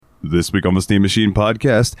This week on the Steam Machine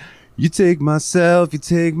Podcast, you take myself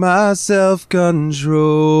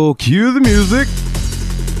control. Cue the music.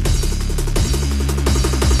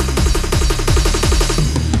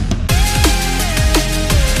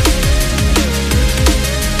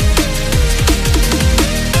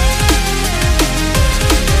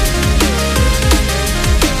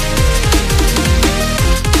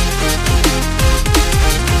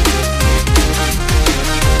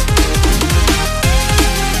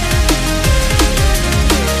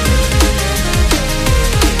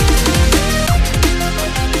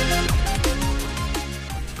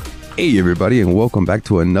 Hey everybody, and welcome back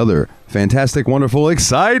to another fantastic, wonderful,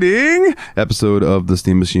 exciting episode of the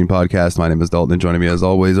Steam Machine Podcast. My name is Dalton, and joining me as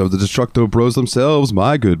always are the Destructo Bros themselves,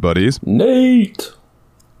 my good buddies. Nate.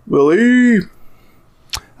 Willie.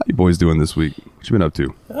 How you boys doing this week? What you been up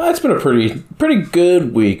to? It's been a pretty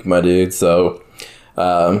good week, my dude. So,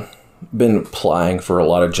 been applying for a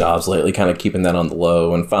lot of jobs lately, kind of keeping that on the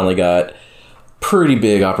low, and finally got pretty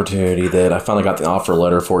big opportunity that I finally got the offer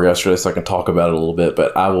letter for yesterday, so I can talk about it a little bit.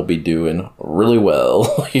 But I will be doing really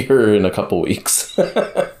well here in a couple weeks.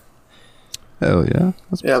 Hell yeah.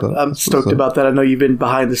 I'm stoked about that. I know you've been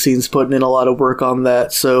behind the scenes putting in a lot of work on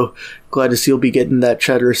that, so glad to see you'll be getting that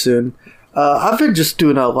cheddar soon. I've been just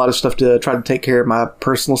doing a lot of stuff to try to take care of my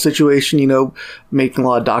personal situation, making a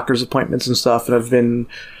lot of doctor's appointments and stuff, and I've been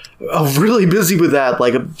really busy with that.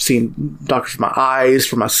 Like, I've seen doctors for my eyes,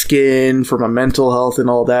 for my skin, for my mental health and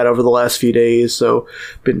all that over the last few days. So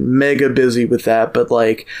been mega busy with that. But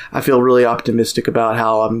I feel really optimistic about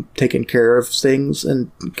how I'm taking care of things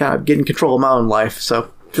and kind of getting control of my own life.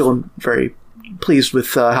 So feeling very pleased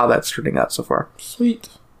with how that's turning out so far. Sweet.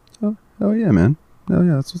 Oh yeah, man. Oh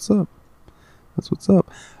yeah, that's what's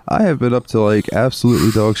up. I have been up to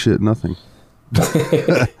absolutely dog shit nothing.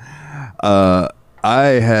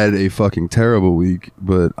 I had a fucking terrible week,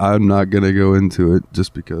 but I'm not going to go into it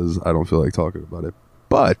just because I don't feel like talking about it.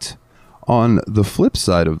 But on the flip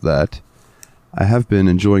side of that, I have been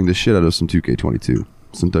enjoying the shit out of some 2K22,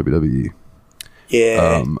 some WWE.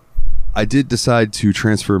 Yeah. I did decide to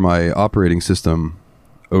transfer my operating system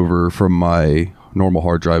over from my normal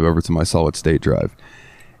hard drive over to my solid state drive.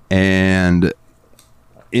 And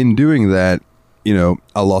in doing that,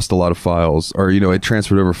 I lost a lot of files, or, it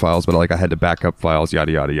transferred over files, but I had to back up files,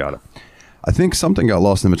 yada, yada, yada. I think something got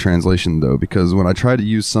lost in the translation, though, because when I try to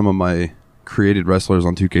use some of my created wrestlers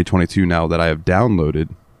on 2K22 now that I have downloaded,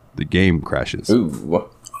 the game crashes. Ooh.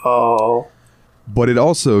 Oh. But it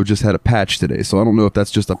also just had a patch today, so I don't know if that's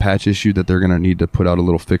just a patch issue that they're going to need to put out a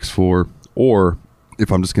little fix for, or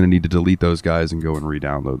if I'm just going to need to delete those guys and go and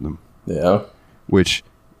re-download them. Yeah. Which,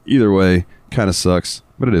 either way, kind of sucks.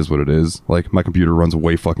 But it is what it is. My computer runs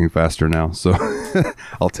way fucking faster now, so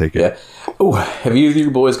I'll take it. Yeah. Oh, have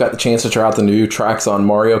you boys got the chance to try out the new tracks on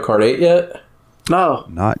Mario Kart 8 yet? No.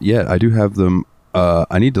 Not yet. I do have them.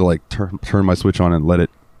 I need to turn my Switch on and let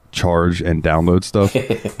it charge and download stuff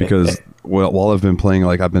because while I've been playing,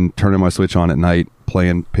 I've been turning my Switch on at night,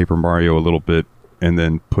 playing Paper Mario a little bit, and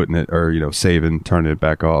then putting it, or saving, turning it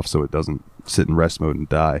back off so it doesn't sit in rest mode and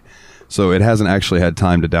die. So it hasn't actually had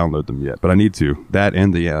time to download them yet, but I need to. That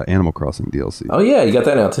and the Animal Crossing DLC. Oh yeah, you got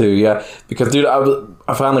that now too. Yeah, because dude,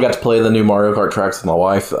 I finally got to play the new Mario Kart tracks with my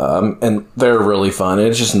wife, and they're really fun.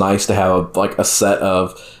 It's just nice to have a set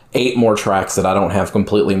of 8 more tracks that I don't have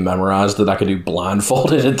completely memorized that I could do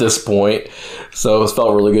blindfolded at this point. So it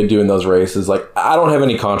felt really good doing those races. I don't have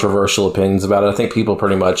any controversial opinions about it. I think people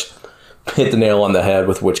pretty much hit the nail on the head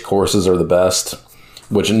with which courses are the best.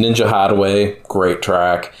 Which Ninja Hideaway, great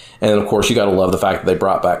track. And of course, you got to love the fact that they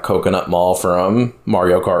brought back Coconut Mall from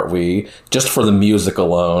Mario Kart Wii. Just for the music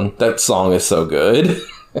alone. That song is so good.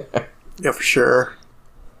 Yeah, for sure.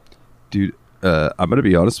 Dude, I'm going to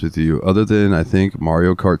be honest with you. Other than, I think,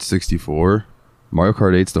 Mario Kart 64, Mario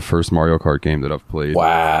Kart 8's the first Mario Kart game that I've played.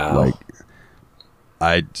 Wow.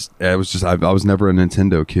 I was never a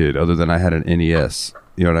Nintendo kid, other than I had an NES.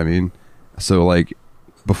 You know what I mean? So,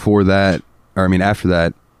 before that, after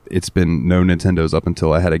that, it's been no Nintendos up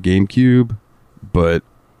until I had a GameCube, but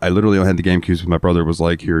I literally only had the GameCubes because my brother was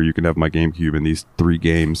like, here, you can have my GameCube in these 3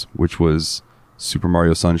 games, which was Super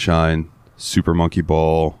Mario Sunshine, Super Monkey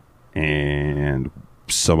Ball, and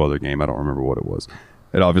some other game. I don't remember what it was.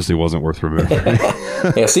 It obviously wasn't worth remembering.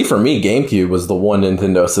 Yeah, see, for me, GameCube was the one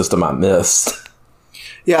Nintendo system I missed.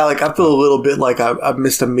 Yeah, I feel a little bit like I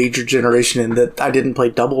missed a major generation in that I didn't play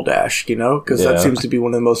Double Dash, because that seems to be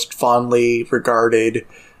one of the most fondly regarded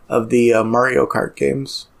of the Mario Kart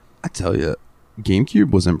games. I tell you,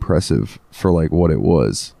 GameCube was impressive for what it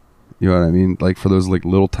was. You know what I mean? For those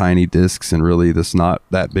little tiny discs, and really this not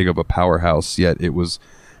that big of a powerhouse, yet it was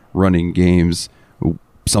running games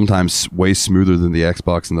sometimes way smoother than the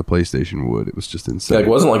Xbox and the PlayStation would. It was just insane. Like,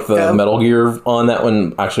 wasn't like the Metal Gear on that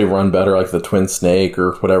one actually run better, like the Twin Snake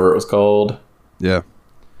or whatever it was called? Yeah.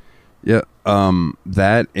 Yeah.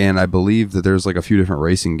 That, and I believe that there's like a few different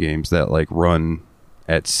racing games that like run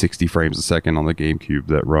at 60 frames a second on the GameCube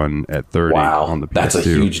that run at 30 on the PS2. That's a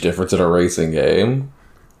huge difference in a racing game.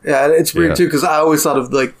 Yeah, it's weird too, because I always thought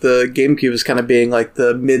of like the GameCube as kind of being like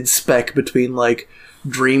the mid-spec between like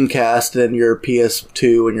Dreamcast and your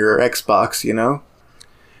PS2 and your Xbox, you know?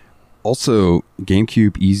 Also,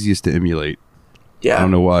 GameCube easiest to emulate. Yeah. I don't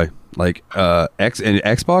know why. Like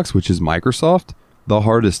Xbox, which is Microsoft, the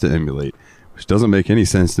hardest to emulate, which doesn't make any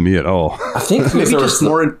sense to me at all. I think because there was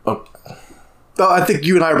more. I think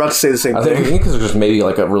you and I are about to say the same thing. I think because there's maybe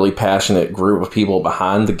like a really passionate group of people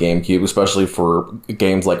behind the GameCube, especially for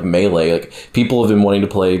games like Melee. Like, people have been wanting to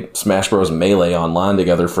play Smash Bros. Melee online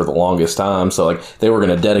together for the longest time, so like they were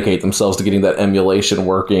going to dedicate themselves to getting that emulation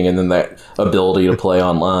working and then that ability to play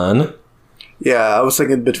online. Yeah, I was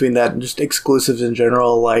thinking between that and just exclusives in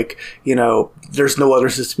general, like, you know, there's no other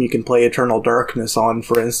system you can play Eternal Darkness on,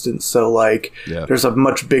 for instance, so like there's a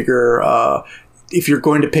much bigger... if you're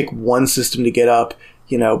going to pick one system to get up,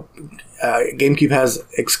 you know, GameCube has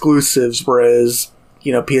exclusives, whereas,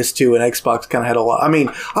 you know, PS2 and Xbox kind of had a lot. I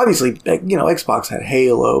mean, obviously, you know, Xbox had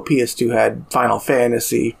Halo, PS2 had Final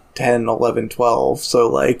Fantasy 10, 11, 12. So,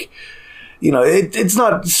 like, you know, it's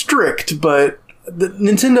not strict, but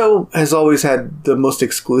Nintendo has always had the most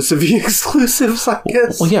exclusives, I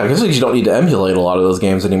guess. Well, yeah, I guess you don't need to emulate a lot of those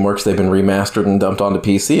games anymore because they've been remastered and dumped onto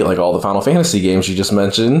PC, like all the Final Fantasy games you just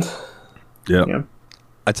mentioned. Yeah.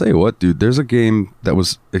 I tell you what, dude, there's a game that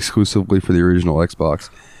was exclusively for the original Xbox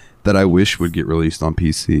that I wish would get released on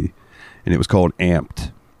PC, and it was called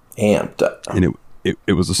Amped. And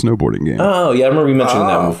it was a snowboarding game. Oh, yeah, I remember you mentioning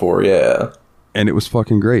that before, yeah. And it was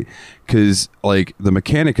fucking great, because, like, the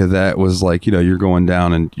mechanic of that was, like, you know, you're going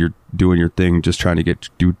down and you're doing your thing, just trying to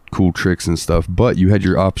do cool tricks and stuff, but you had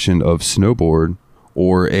your option of snowboard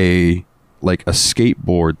or a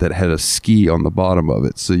skateboard that had a ski on the bottom of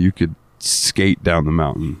it, so you could skate down the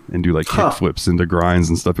mountain and do like kick flips into grinds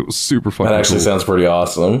and stuff. It was super fucking cool. That actually sounds pretty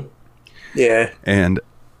awesome. Yeah. And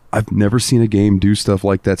I've never seen a game do stuff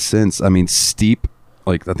like that since. I mean, Steep,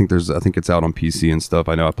 like, I think it's out on PC and stuff.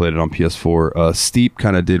 I know I played it on PS4. Steep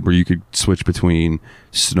kind of did where you could switch between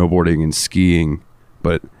snowboarding and skiing,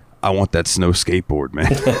 but I want that snow skateboard,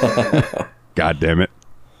 man. God damn it.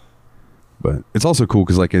 But it's also cool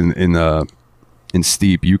because, like, in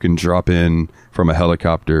Steep, you can drop in from a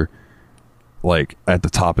helicopter, like, at the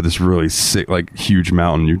top of this really sick, like, huge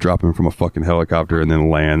mountain. You drop in from a fucking helicopter and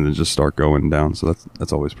then land and just start going down. So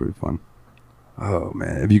that's always pretty fun. Oh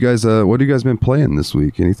man, have you guys what have you guys been playing this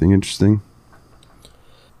week? Anything interesting?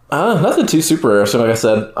 Nothing too super interesting. Like I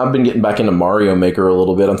said, I've been getting back into Mario Maker a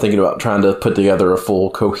little bit. I'm thinking about trying to put together a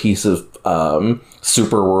full cohesive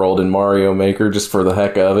super world in Mario Maker just for the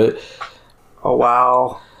heck of it. Oh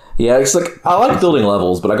wow. Yeah, it's like, I like building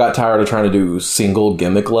levels, but I got tired of trying to do single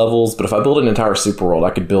gimmick levels. But if I build an entire super world,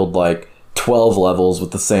 I could build like 12 levels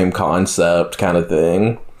with the same concept kind of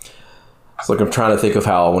thing. So like, I'm trying to think of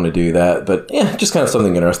how I want to do that. But yeah, just kind of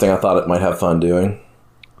something interesting I thought it might have fun doing.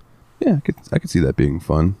 Yeah, I could see that being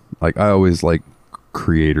fun. Like, I always like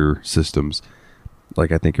creator systems.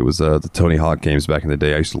 Like, I think it was the Tony Hawk games back in the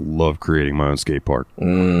day. I used to love creating my own skate park.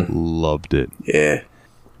 Loved it. Yeah.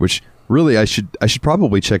 Which... really, I should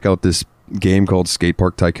probably check out this game called Skate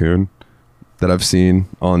Park Tycoon that I've seen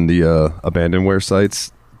on the abandonware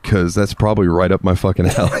sites, because that's probably right up my fucking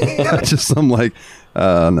alley. I'm like,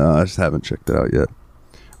 no, I just haven't checked it out yet.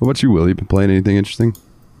 What about you, Will? You been playing anything interesting?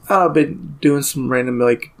 I've been doing some random,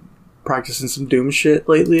 like, practicing some Doom shit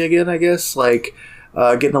lately again, I guess. Like,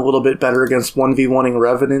 getting a little bit better against 1v1ing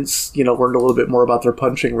Revenants, you know, learned a little bit more about their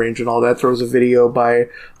punching range and all that. There was a video by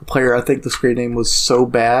a player, I think the screen name was So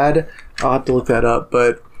Bad. I'll have to look that up,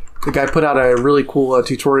 but the guy put out a really cool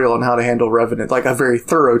tutorial on how to handle Revenant, like a very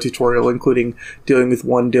thorough tutorial, including dealing with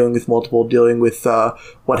one, dealing with multiple, dealing with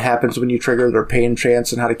what happens when you trigger their pain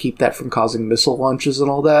chance and how to keep that from causing missile launches and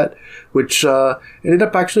all that, which ended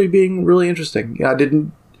up actually being really interesting. Yeah,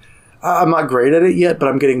 I'm not great at it yet, but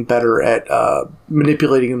I'm getting better at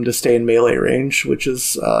manipulating them to stay in melee range, which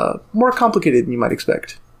is more complicated than you might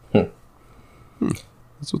expect.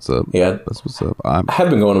 That's what's up. Yeah. That's what's up. I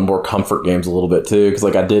have been going to more comfort games a little bit, too, because,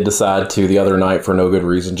 like, I did decide to, the other night, for no good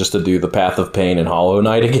reason, just to do the Path of Pain and Hollow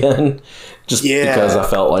Knight again. Because I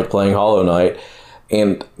felt like playing Hollow Knight.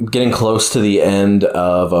 And getting close to the end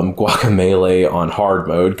of Guacamelee on hard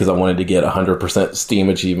mode, because I wanted to get 100% Steam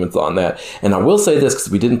achievements on that. And I will say this,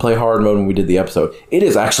 because we didn't play hard mode when we did the episode, it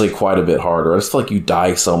is actually quite a bit harder. I just feel like you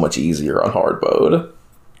die so much easier on hard mode.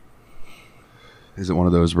 Is it one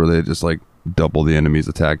of those where they just like double the enemy's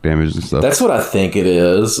attack damage and stuff? That's what I think it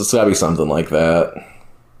is. It's got to be something like that.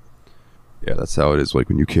 Yeah, that's how it is. Like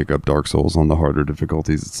when you kick up Dark Souls on the harder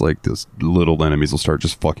difficulties, it's like those little enemies will start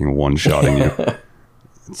just fucking one-shotting you.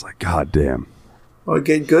 It's like, god damn. Well,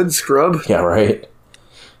 get good, scrub. Yeah, right.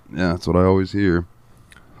 Yeah, that's what I always hear.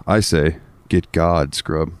 I say, get God,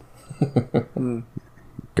 scrub.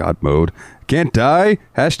 God mode. Can't die.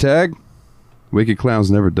 Hashtag wicked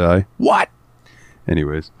clowns never die. What?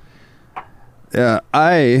 Anyways. Yeah,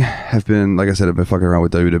 I have been, like I said, I've been fucking around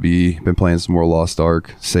with WWE, been playing some more Lost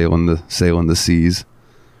Ark, sailing the seas,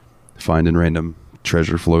 finding random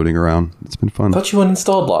treasure floating around. It's been fun. I thought you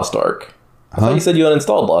uninstalled Lost Ark. I thought you said you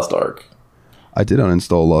uninstalled Lost Ark. I did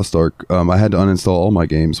uninstall Lost Ark. I had to uninstall all my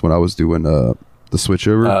games when I was doing the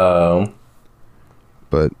switchover. Oh.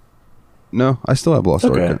 But no, I still have Lost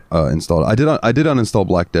Ark installed. I did uninstall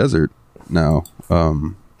Black Desert now,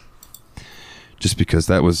 just because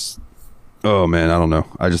that was. Oh man, I don't know.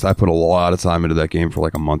 I put a lot of time into that game for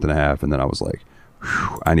like a month and a half, and then I was like,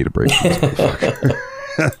 I need a break from this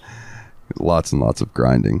motherfucker. Lots and lots of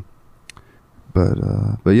grinding.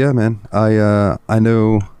 But yeah, man. I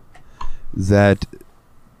know that.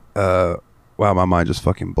 Wow, my mind just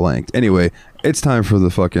fucking blanked. Anyway, it's time for the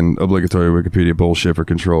fucking obligatory Wikipedia bullshit for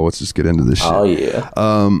Control. Let's just get into this shit. Oh yeah.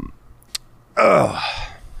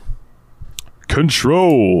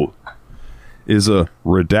 Control is a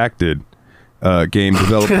redacted game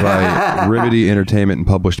developed by Remedy Entertainment and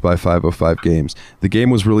published by 505 Games. The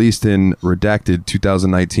game was released in Redacted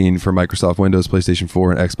 2019 for Microsoft Windows, PlayStation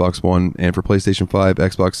 4, and Xbox One, and for PlayStation 5,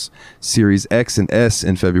 Xbox Series X and S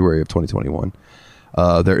in February of 2021.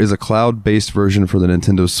 There is a cloud-based version for the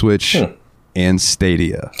Nintendo Switch and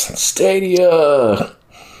Stadia. Stadia!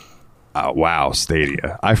 Oh, wow,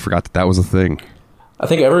 Stadia. I forgot that was a thing. I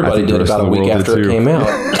think everybody did about a week after it came out.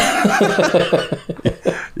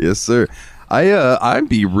 Yes, sir. I'd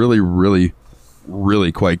be really, really,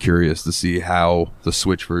 really quite curious to see how the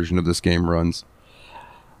Switch version of this game runs.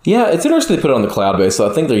 Yeah, it's interesting they put it on the cloud base, so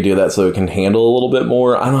I think they do that so it can handle a little bit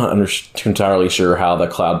more. I'm not entirely sure how the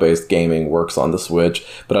cloud-based gaming works on the Switch,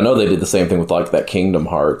 but I know they did the same thing with like that Kingdom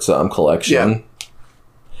Hearts collection. Yeah.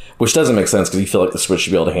 Which doesn't make sense because you feel like the Switch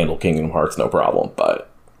should be able to handle Kingdom Hearts no problem, but...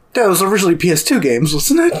 That was originally PS2 games,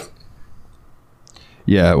 wasn't it?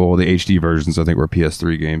 Yeah, well, the HD versions I think were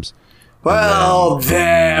PS3 games. Well,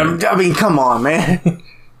 damn. I mean, come on, man.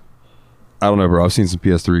 I don't know, bro. I've seen some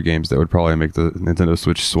PS3 games that would probably make the Nintendo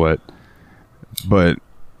Switch sweat. But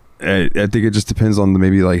I think it just depends on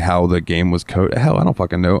maybe like how the game was coded. Hell, I don't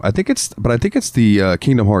fucking know. I think it's the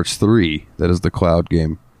Kingdom Hearts 3 that is the cloud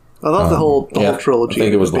game. I thought the whole trilogy I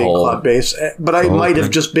think it was the whole cloud base, but I might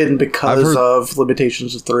have just been because of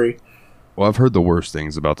limitations of 3. Well, I've heard the worst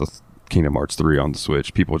things about the Kingdom Hearts 3 on the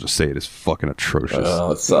Switch. People just say it is fucking atrocious.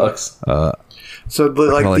 Oh, it sucks. So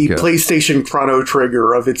the PlayStation Chrono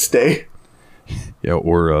Trigger of its day. Yeah,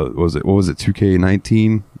 or what was it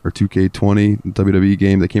 2K19 or 2K20 WWE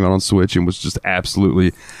game that came out on Switch and was just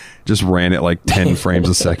absolutely just ran at like 10 frames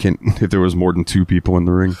a second if there was more than 2 people in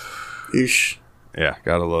the ring. Eesh. Yeah,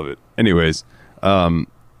 gotta love it. Anyways, the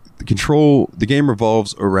game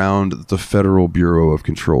revolves around the Federal Bureau of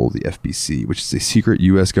Control, the FBC, which is a secret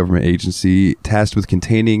U.S. government agency tasked with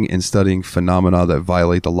containing and studying phenomena that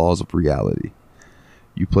violate the laws of reality.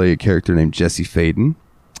 You play a character named Jesse Faden,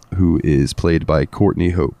 who is played by Courtney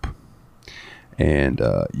Hope. And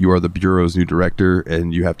you are the Bureau's new director,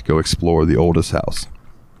 and you have to go explore the oldest house.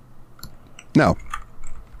 Now,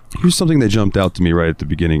 here's something that jumped out to me right at the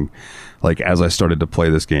beginning. Like, as I started to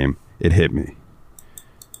play this game, it hit me.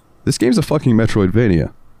 This game's a fucking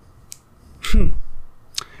Metroidvania.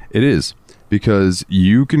 It is. Because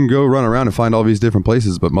you can go run around and find all these different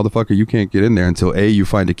places, but motherfucker, you can't get in there until A, you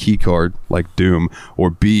find a key card, like Doom,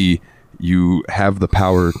 or B, you have the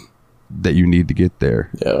power that you need to get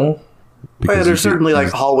there. Yeah. Yeah, there's certainly like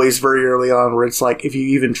hallways very early on where it's like, if you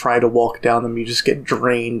even try to walk down them, you just get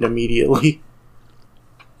drained immediately.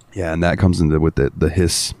 Yeah, and that comes into with the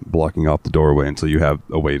hiss blocking off the doorway until you have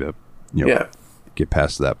a way to, get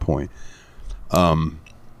past that point.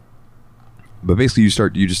 But basically,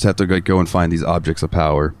 you just have to like go and find these objects of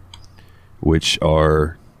power, which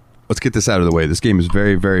are. Let's get this out of the way. This game is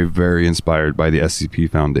very, very, very inspired by the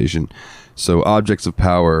SCP Foundation. So objects of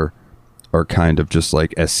power are kind of just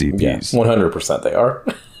like SCPs. Yeah, 100% they are.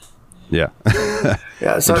 Yeah.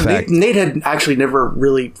 Yeah, so Nate had actually never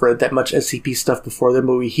really read that much SCP stuff before then,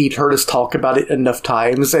 but he'd heard us talk about it enough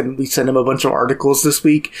times, and we sent him a bunch of articles this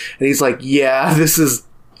week, and he's like, yeah, this is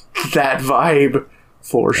that vibe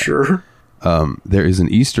for sure. There is an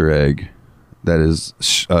Easter egg that is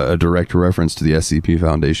a direct reference to the SCP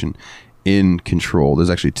Foundation in Control. There's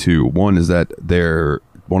actually two. One is that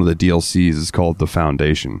one of the DLCs is called The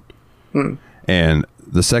Foundation. And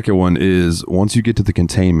the second one is once you get to the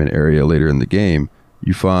containment area later in the game,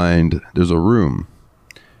 you find there's a room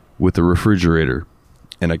with a refrigerator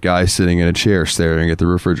and a guy sitting in a chair staring at the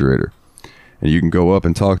refrigerator. And you can go up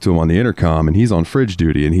and talk to him on the intercom, and he's on fridge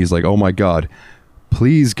duty, and he's like, oh my God,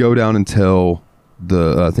 please go down and tell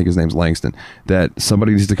I think his name's Langston, that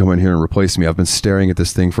somebody needs to come in here and replace me. I've been staring at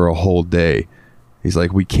this thing for a whole day. He's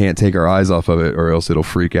like, we can't take our eyes off of it or else it'll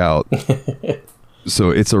freak out.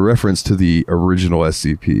 So it's a reference to the original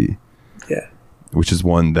SCP. Yeah. Which is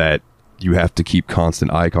one that you have to keep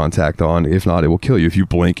constant eye contact on. If not, it will kill you. If you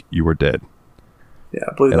blink, you are dead. Yeah,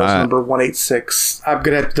 I believe that's number 186. I'm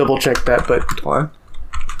going to have to double check that, but hold on.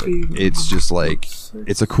 It's just like,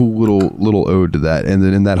 it's a cool little ode to that. And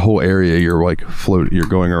then in that whole area, you're like you're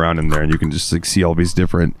going around in there, and you can just like see all these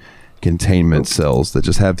different containment cells that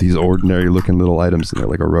just have these ordinary looking little items in there,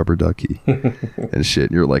 like a rubber ducky and shit.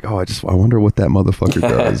 And you're like, oh, I wonder what that motherfucker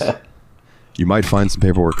does. You might find some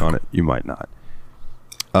paperwork on it. You might not.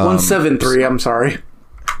 173, I'm sorry.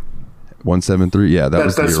 173, yeah,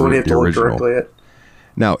 that's the what you have to look directly at.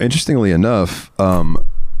 Now, interestingly enough,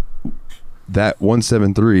 that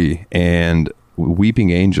 173 and Weeping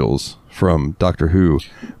Angels from Doctor Who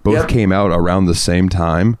both came out around the same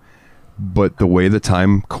time, but the way the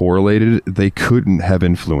time correlated, they couldn't have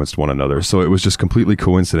influenced one another. So it was just completely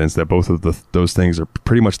coincidence that both of those things are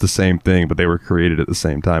pretty much the same thing, but they were created at the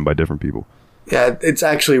same time by different people. Yeah, it's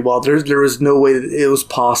actually wild. There was no way that it was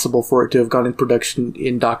possible for it to have gone in production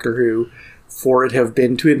in Doctor Who for it have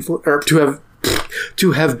been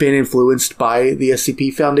to have been influenced by the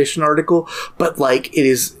SCP Foundation article, but like it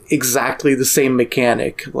is exactly the same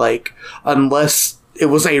mechanic. Like unless it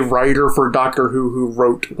was a writer for Doctor Who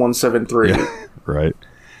wrote 173. Yeah, right.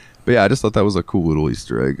 But yeah, I just thought that was a cool little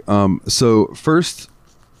Easter egg. So first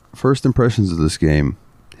impressions of this game,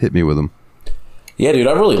 hit me with them. Yeah, dude,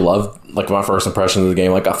 I really loved like my first impression of the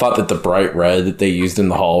game. Like, I thought that the bright red that they used in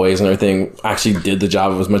the hallways and everything actually did the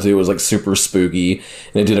job it was meant to do. It was like super spooky,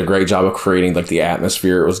 and it did a great job of creating like the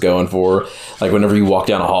atmosphere it was going for. Like, whenever you walk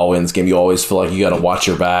down a hallway in this game, you always feel like you got to watch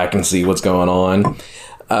your back and see what's going on.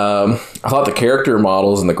 I thought the character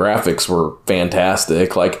models and the graphics were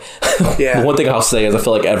fantastic. Like, yeah. One thing I'll say is I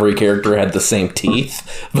feel like every character had the same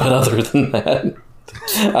teeth, but other than that.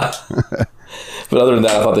 But other than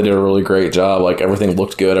that, I thought they did a really great job. Like, everything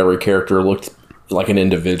looked good. Every character looked like an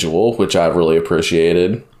individual, which I really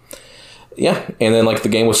appreciated. Yeah, and then, like, the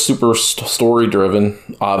game was super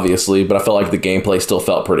story-driven, obviously, but I felt like the gameplay still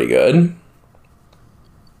felt pretty good.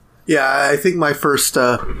 Yeah, I think my first,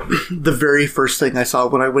 the very first thing I saw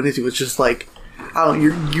when I went into it was just like, I don't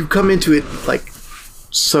know, you come into it, like,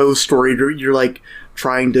 so story-driven. You're, like,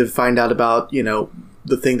 trying to find out about, you know,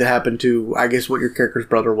 the thing that happened to, I guess, what your character's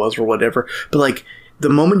brother was or whatever. But, like, the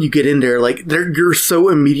moment you get in there, like, you're so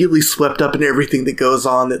immediately swept up in everything that goes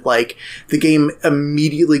on that, like, the game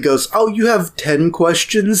immediately goes, oh, you have 10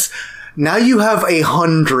 questions? Now you have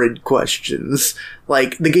 100 questions.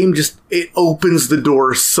 Like, the game just, it opens the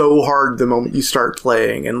door so hard the moment you start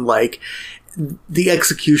playing. And, like, the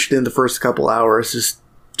execution in the first couple hours is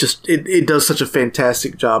just it does such a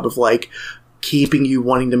fantastic job of, like, keeping you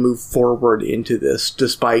wanting to move forward into this,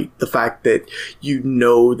 despite the fact that you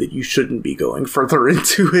know that you shouldn't be going further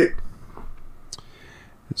into it.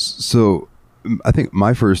 So, I think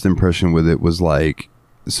my first impression with it was like,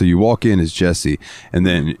 so you walk in as Jesse, and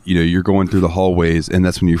then, you know, you're going through the hallways, and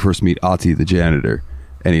that's when you first meet Ati, the janitor,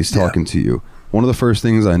 and he's talking to you. One of the first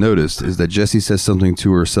things I noticed is that Jesse says something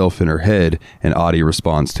to herself in her head, and Ati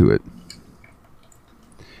responds to it.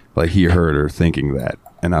 Like, he heard her thinking that.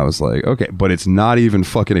 And I was like, okay, but it's not even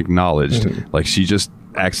fucking acknowledged. Mm-hmm. Like, she just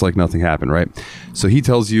acts like nothing happened, right? So he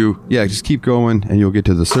tells you, yeah, just keep going and you'll get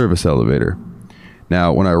to the service elevator.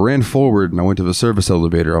 Now, when I ran forward and I went to the service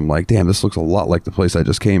elevator, I'm like, damn, this looks a lot like the place I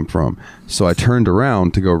just came from. So I turned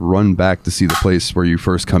around to go run back to see the place where you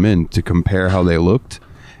first come in to compare how they looked.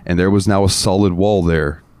 And there was now a solid wall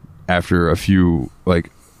there after a few,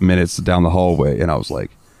 like, minutes down the hallway. And I was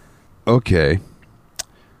like, okay,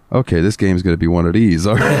 this game's going to be one of these.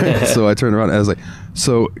 All right. So I turned around and I was like,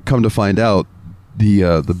 so come to find out,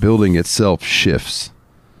 the building itself shifts,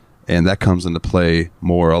 and that comes into play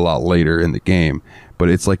a lot later in the game. But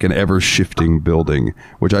it's like an ever shifting building,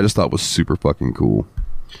 which I just thought was super fucking cool.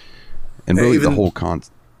 And really the whole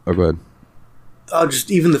oh, go ahead.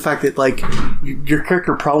 Just even the fact that, like, your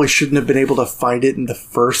character probably shouldn't have been able to find it in the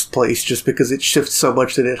first place, just because it shifts so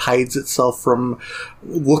much that it hides itself from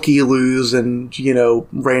looky-loos and, you know,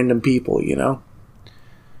 random people, you know?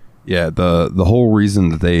 Yeah, the whole reason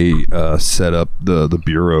that they set up the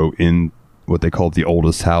bureau in what they call the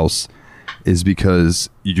oldest house is because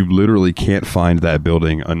you literally can't find that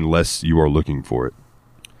building unless you are looking for it.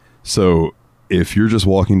 So if you're just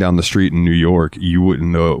walking down the street in New York, you wouldn't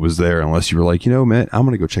know it was there unless you were like, man, I'm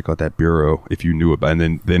going to go check out that bureau if you knew about it.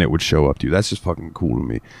 And then it would show up to you. That's just fucking cool to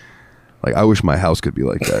me. Like, I wish my house could be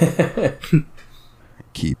like that.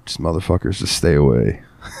 Keep just motherfuckers, just stay away.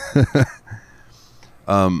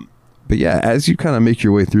 But yeah, as you kind of make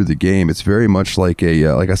your way through the game, it's very much like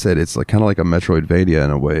like I said, it's like kind of like a Metroidvania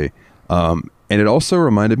in a way. And it also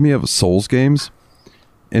reminded me of Souls games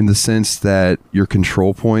in the sense that your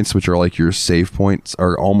control points, which are like your save points,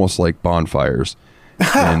 are almost like bonfires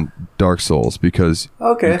in Dark Souls, because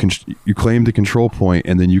you claim the control point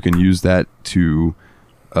and then you can use that to,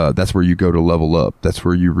 that's where you go to level up. That's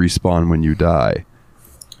where you respawn when you die.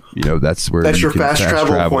 That's where that's your fast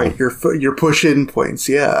travel point, your push in points.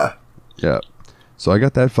 Yeah. So I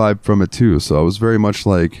got that vibe from it too. So I was very much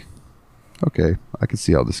like, okay, I can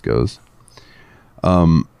see how this goes.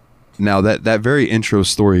 Now that very intro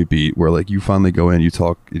story beat where like you finally go in,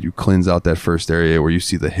 you cleanse out that first area where you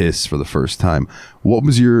see the hiss for the first time. What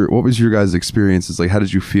was your guys' experiences like? How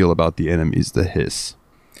did you feel about the enemies, the hiss?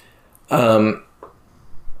 I'm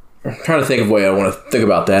trying to think of a way I want to think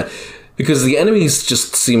about that. Because the enemies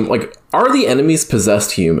just seem like... Are the enemies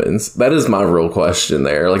possessed humans? That is my real question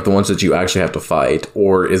there. Like, the ones that you actually have to fight?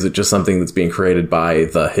 Or is it just something that's being created by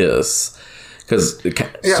the hiss? Because...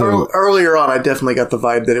 earlier on, I definitely got the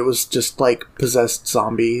vibe that it was just, like, possessed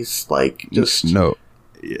zombies. Like, just... No.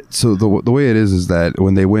 So the way it is that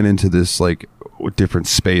when they went into this, like, different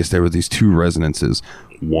space, there were these two resonances.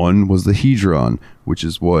 One was the Hedron, which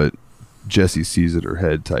is what Jessie sees at her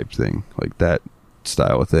head type thing. Like, that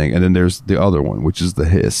style of thing. And then there's the other one, which is the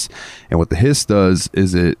hiss. And what the hiss does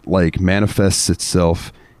is it like manifests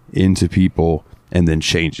itself into people and then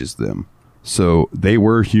changes them. So they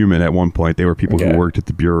were human at one point. They were people who worked at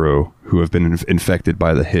the bureau who have been infected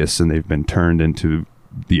by the hiss, and they've been turned into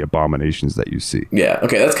the abominations that you see. Yeah,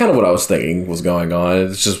 okay, that's kind of what I was thinking was going on.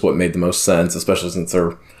 It's just what made the most sense, especially since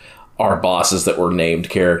there are bosses that were named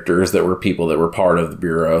characters that were people that were part of the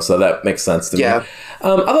bureau, so that makes sense to me. I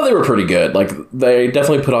thought they were pretty good. Like, they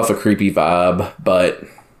definitely put off a creepy vibe, but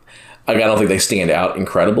I don't think they stand out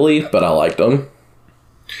incredibly, but I liked them.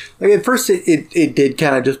 Like, at first it did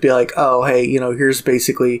kind of just be like, oh, hey, here's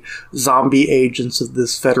basically zombie agents of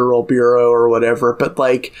this federal bureau or whatever, but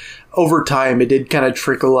like over time it did kind of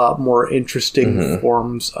trickle out more interesting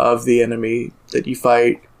forms of the enemy that you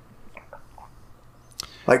fight.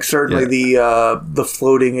 Like, certainly the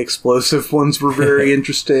floating explosive ones were very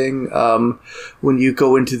interesting. When you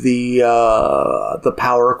go into the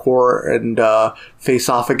power core and face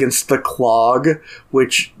off against the clog,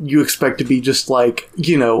 which you expect to be just like,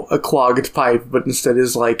 a clogged pipe, but instead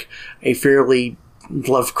is like a fairly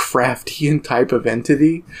Lovecraftian type of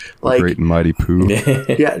entity. Like, Great and Mighty Pooh.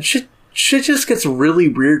 Yeah, shit just gets really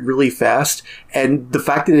weird really fast, and the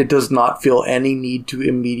fact that it does not feel any need to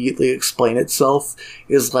immediately explain itself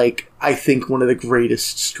is, like, I think one of the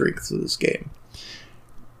greatest strengths of this game.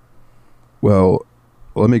 Well,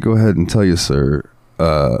 let me go ahead and tell you, sir,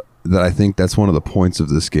 that I think that's one of the points of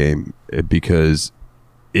this game, because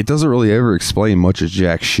it doesn't really ever explain much of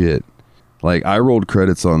jack shit. Like, I rolled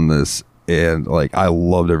credits on this, and like I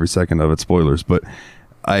loved every second of it, spoilers, but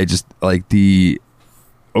I just like the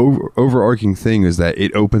overarching thing is that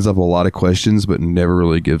it opens up a lot of questions but never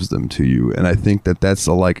really gives them to you. And I think that that's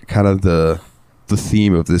like kind of the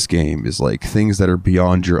theme of this game is like things that are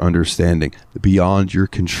beyond your understanding, beyond your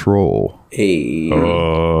control. Hey.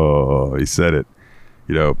 Oh, he said it.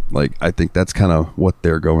 Like, I think that's kind of what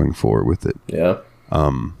they're going for with it. Yeah.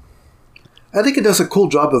 I think it does a cool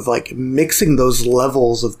job of like mixing those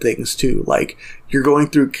levels of things too. Like, you're going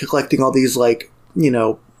through collecting all these like,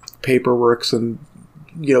 paperworks and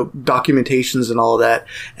documentations and all of that,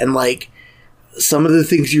 and like some of the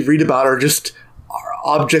things you read about are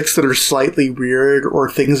objects that are slightly weird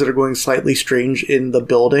or things that are going slightly strange in the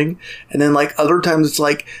building, and then like other times it's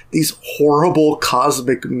like these horrible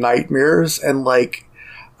cosmic nightmares. And like,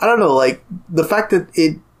 I don't know, like the fact that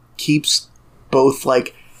it keeps both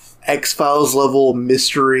like X-Files level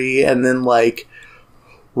mystery and then like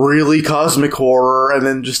really cosmic horror and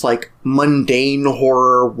then just like mundane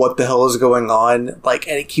horror, what the hell is going on, like,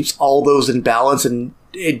 and it keeps all those in balance, and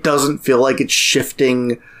it doesn't feel like it's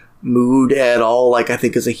shifting mood at all, like, I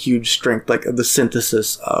think is a huge strength, like the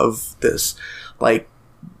synthesis of this, like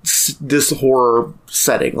this horror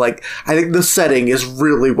setting. Like, I think the setting is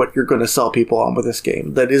really what you're going to sell people on with this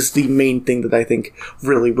game. That is the main thing that I think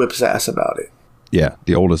really whips ass about it. Yeah,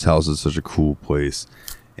 the oldest house is such a cool place,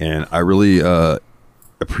 and I really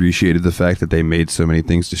appreciated the fact that they made so many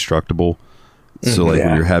things destructible. So like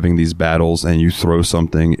when you're having these battles and you throw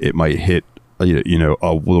something, it might hit a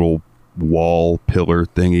little wall pillar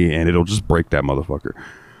thingy and it'll just break that motherfucker.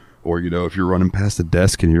 Or if you're running past a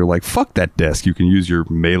desk and you're like, fuck that desk, you can use your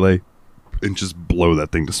melee and just blow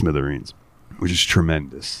that thing to smithereens, which is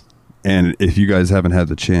tremendous. And if you guys haven't had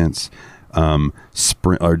the chance,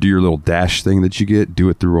 sprint or do your little dash thing that you get, do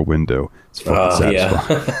it through a window. It's fucking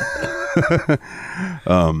satisfying.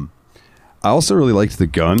 I also really liked the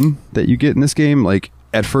gun that you get in this game. Like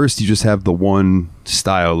at first you just have the one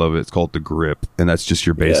style of it. It's called the grip, and that's just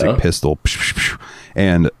your basic pistol.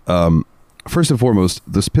 And first and foremost,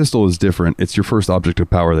 this pistol is different. It's your first object of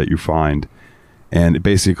power that you find, and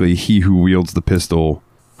basically he who wields the pistol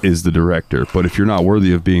is the director. But if you're not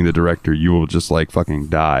worthy of being the director, you will just like fucking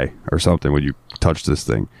die or something when you touch this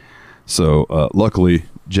thing. So luckily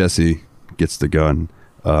Jesse gets the gun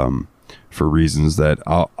for reasons that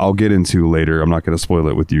I'll get into later. I'm not going to spoil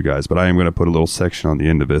it with you guys, but I am going to put a little section on the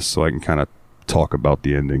end of this so I can kind of talk about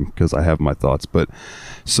the ending because I have my thoughts. But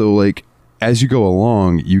so like as you go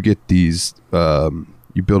along, you get these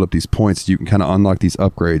you build up these points. You can kind of unlock these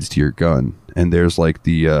upgrades to your gun, and there's like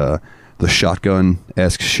the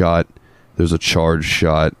shotgun-esque shot. There's a charge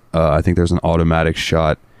shot. I think there's an automatic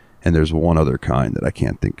shot, and there's one other kind that I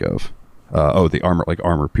can't think of. The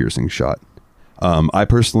armor piercing shot. I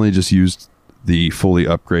personally just used the fully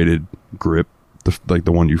upgraded grip,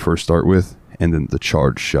 the one you first start with, and then the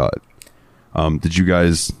charge shot. Did you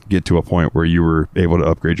guys get to a point where you were able to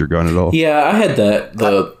upgrade your gun at all? Yeah, I had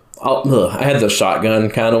I had the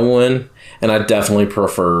shotgun kind of one, and I definitely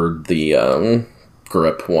preferred the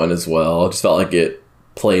grip one as well. I just felt like it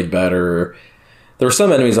played better. There were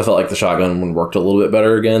some enemies I felt like the shotgun one worked a little bit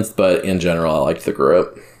better against, but in general, I liked the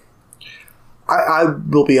grip. I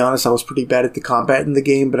will be honest, I was pretty bad at the combat in the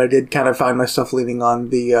game, but I did kind of find myself leaning on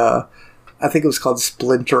the, I think it was called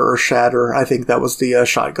Splinter or Shatter. I think that was the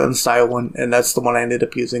shotgun style one, and that's the one I ended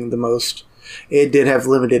up using the most. It did have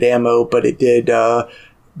limited ammo, but it did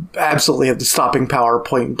absolutely have the stopping power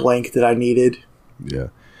point blank that I needed. Yeah.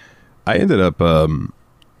 I ended up,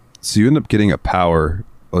 so you end up getting a power,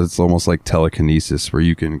 it's almost like telekinesis, where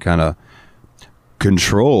you can kind of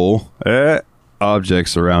control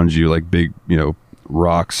objects around you, like big,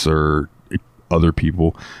 rocks or other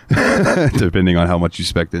people, depending on how much you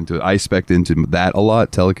spec'd into it. I spec'd into that a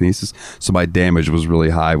lot, telekinesis, so my damage was really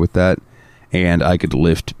high with that, and I could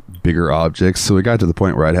lift bigger objects. So it got to the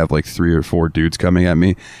point where I'd have like 3 or 4 dudes coming at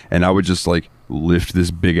me, and I would just like lift this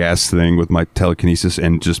big ass thing with my telekinesis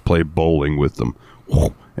and just play bowling with them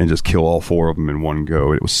and just kill all 4 of them in one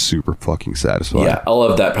go. It was super fucking satisfying. Yeah, I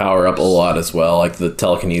love that power up a lot as well, like the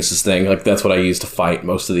telekinesis thing. Like that's what I used to fight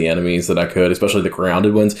most of the enemies that I could, especially the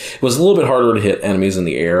grounded ones. It was a little bit harder to hit enemies in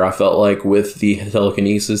the air, I felt like, with the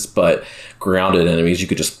telekinesis, but grounded enemies, you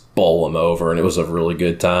could just bowl them over, and it was a really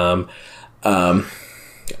good time. I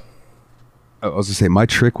was going to say, my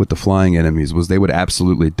trick with the flying enemies was they would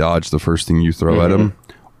absolutely dodge the first thing you throw at them.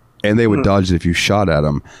 And they would dodge it if you shot at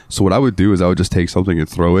them. So what I would do is I would just take something and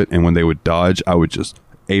throw it. And when they would dodge, I would just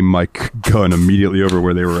aim my gun immediately over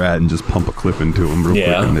where they were at and just pump a clip into them real quick.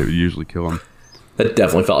 And they would usually kill them. That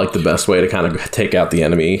definitely felt like the best way to kind of take out the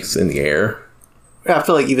enemies in the air. Yeah, I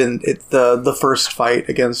feel like even the first fight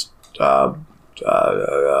against Tomasi,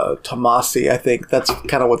 I think that's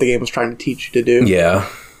kind of what the game was trying to teach you to do. Yeah.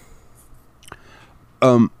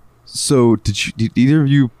 So did either of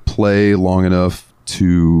you play long enough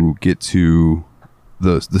to get to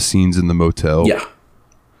the scenes in the motel? Yeah.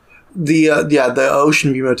 The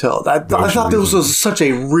Ocean View Motel. I thought this was such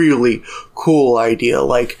a really cool idea.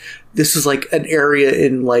 Like, this is like an area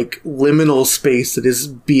in like liminal space that is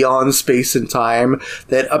beyond space and time,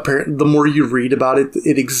 that apparently the more you read about it,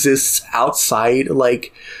 it exists outside.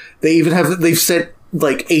 Like, they've sent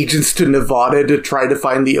like agents to Nevada to try to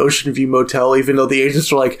find the Ocean View Motel, even though the agents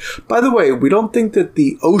are like, by the way, we don't think that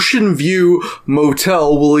the Ocean View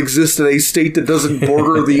Motel will exist in a state that doesn't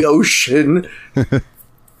border the ocean.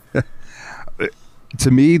 To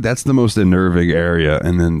me, that's the most unnerving area,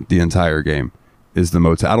 and then the entire game is the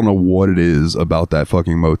motel. I don't know what it is about that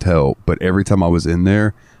fucking motel, but every time I was in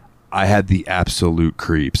there, I had the absolute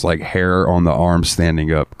creeps, like hair on the arm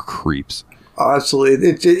standing up creeps.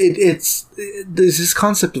 Absolutely. It's there's this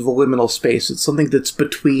concept of the liminal space. It's something that's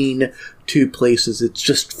between two places. It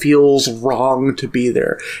just feels wrong to be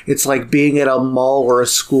there. It's like being at a mall or a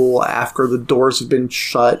school after the doors have been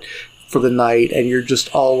shut. for the night and you're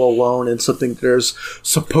just all alone in something. There's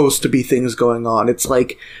supposed to be things going on. It's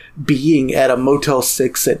like being at a Motel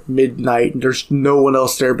 6 at midnight and there's no one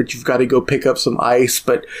else there, but you've got to go pick up some ice,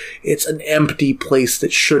 but it's an empty place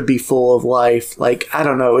that should be full of life. Like, I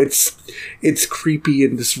don't know, it's creepy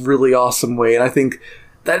in this really awesome way, and I think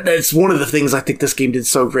that's one of the things I think this game did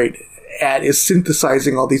so great at, is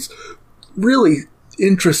synthesizing all these really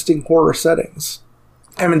interesting horror settings.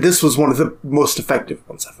 I mean, this was one of the most effective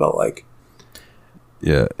ones, I felt like.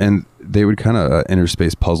 Yeah, and they would kind of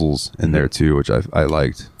interspace puzzles in there too, which I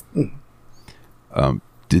liked.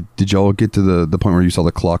 Did y'all get to the point where you saw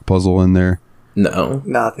the clock puzzle in there? No,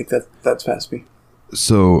 I think that's past me.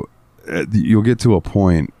 So you'll get to a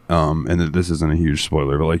point, and this isn't a huge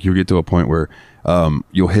spoiler, but like you'll get to a point where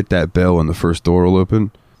you'll hit that bell and the first door will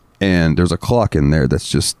open, and there's a clock in there that's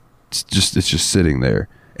just sitting there.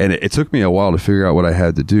 And it took me a while to figure out what I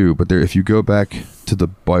had to do, but if you go back to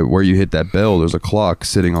where you hit that bell, there's a clock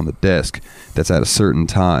sitting on the desk that's at a certain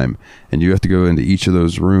time, and you have to go into each of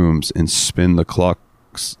those rooms and spin the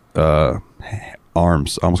clock's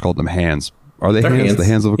arms. I almost called them hands. Are they hands? The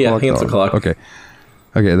hands of a clock? Yeah, hands of a clock. Okay,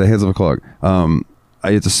 the hands of a clock.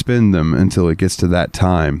 I had to spin them until it gets to that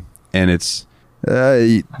time, and it's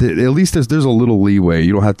at least there's a little leeway.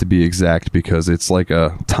 You don't have to be exact because it's like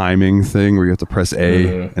a timing thing where you have to press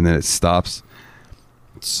A and then it stops.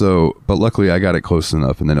 So, but luckily I got it close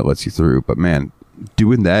enough and then it lets you through. But man,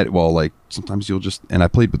 doing that while like sometimes you'll just, and I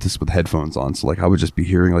played with this with headphones on, so like I would just be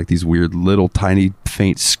hearing like these weird little tiny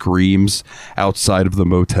faint screams outside of the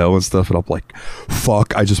motel and stuff, and I'm like,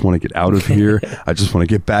 fuck, I just want to get out of here. I just want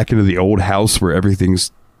to get back into the old house where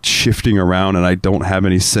everything's shifting around and I don't have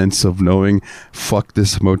any sense of knowing, fuck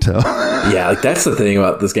this motel. Yeah, like that's the thing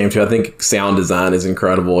about this game too. I think sound design is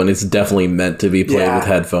incredible, and it's definitely meant to be played with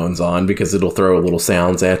headphones on, because it'll throw little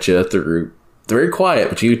sounds at you through. They're very quiet,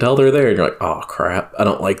 but you can tell they're there, and you're like, oh crap, I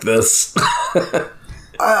don't like this.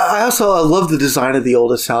 I love the design of the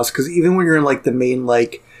oldest house, because even when you're in like the main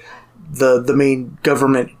the main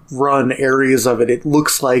government run areas of it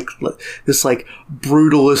looks like this like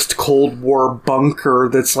brutalist Cold War bunker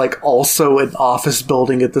that's like also an office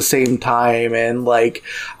building at the same time, and like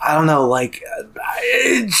I don't know, like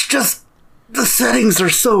it's just the settings are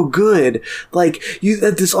so good. Like you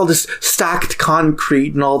had all this stacked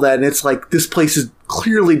concrete and all that, and it's like this place is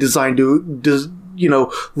clearly designed to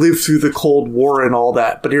live through the Cold War and all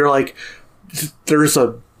that, but you're like, there's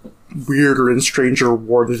a weirder and stranger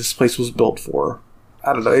war that this place was built for.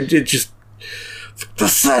 I don't know. It just, the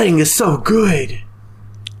setting is so good.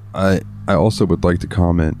 I also would like to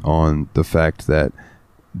comment on the fact that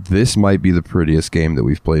this might be the prettiest game that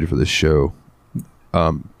we've played for this show.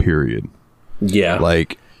 Period. Yeah.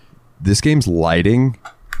 Like, this game's lighting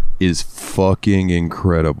is fucking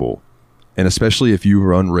incredible. And especially if you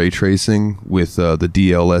run ray tracing with the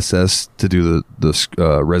DLSS to do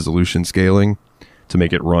the resolution scaling to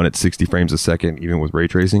make it run at 60 frames a second, even with ray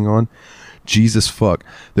tracing on. Jesus fuck.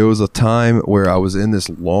 There was a time where I was in this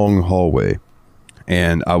long hallway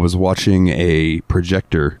and I was watching a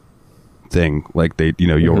projector thing, like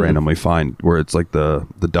you'll randomly find, where it's like the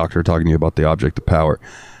doctor talking to you about the object of power.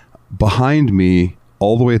 Behind me,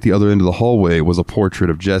 all the way at the other end of the hallway, was a portrait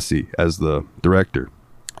of Jesse as the director.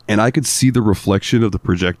 And I could see the reflection of the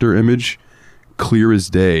projector image clear as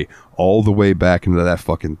day all the way back into that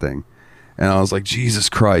fucking thing. And I was like, Jesus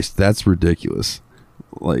Christ, that's ridiculous.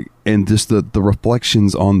 Like, and just the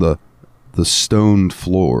reflections on the stone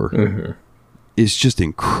floor is just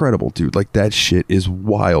incredible, dude. Like, that shit is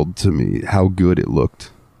wild to me, how good it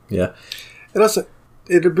looked. Yeah. And also,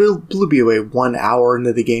 it blew me away 1 hour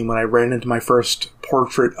into the game when I ran into my first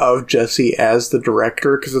portrait of Jesse as the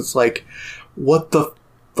director, because it's like,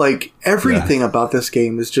 everything about this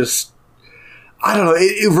game is just, I don't know,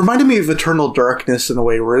 it reminded me of Eternal Darkness in a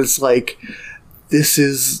way, where it's like, this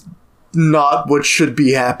is not what should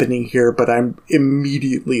be happening here, but I'm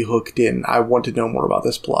immediately hooked in. I want to know more about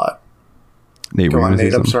this plot. Nate, Go on,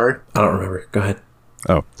 Nate, I'm sorry. I don't remember. Go ahead.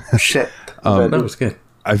 Oh. Shit. No, it was good.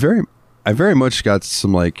 I very much got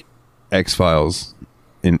some like X-Files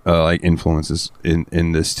influences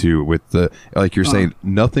in this too, with the, like you're saying,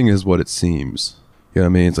 nothing is what it seems. You know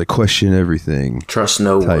what I mean? It's like question everything. Trust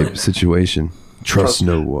no one. Situation. Trust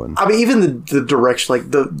no one. I mean, even the direction, like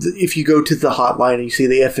the if you go to the hotline and you see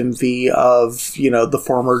the FMV of, the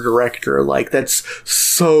former director, like that's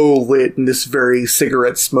so lit in this very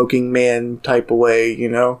cigarette smoking man type of way,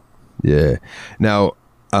 Yeah. Now,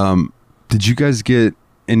 did you guys get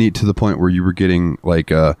any to the point where you were getting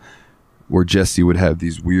like where Jesse would have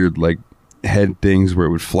these weird like head things where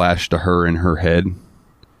it would flash to her in her head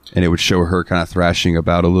and it would show her kind of thrashing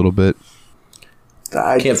about a little bit?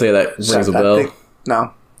 I Can't say that rings a bell.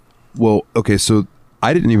 No. Well, okay, so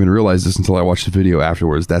I didn't even realize this until I watched the video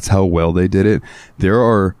afterwards. That's how well they did it. There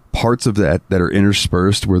are parts of that are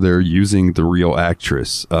interspersed where they're using the real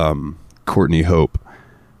actress, Courtney Hope.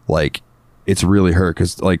 Like, it's really her,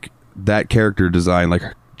 because like that character design, like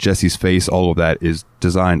Jesse's face, all of that is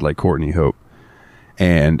designed like Courtney Hope.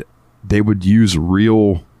 And they would use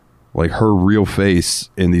real, like her real face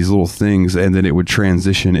in these little things, and then it would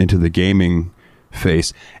transition into the gaming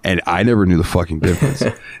face, and I never knew the fucking difference.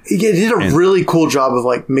 Yeah, they did a really cool job of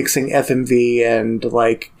like mixing FMV and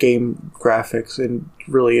like game graphics in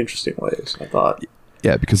really interesting ways, I thought.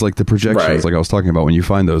 Yeah, because like the projections, like I was talking about, when you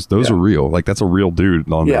find those are real. Like that's a real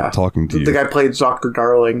dude on there talking to you. The guy played Dr.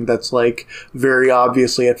 Darling. That's like very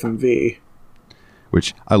obviously FMV.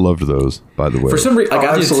 Which I loved those, by the way. For some reason, like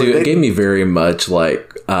I did too. It gave me very much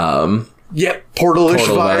like Portal-ish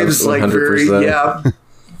vibes, like 100%. Very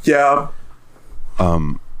yeah.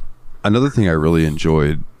 Another thing I really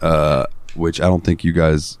enjoyed, which I don't think you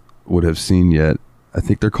guys would have seen yet, I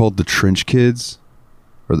think they're called the Trench Kids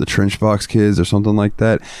or the Trench Box Kids or something like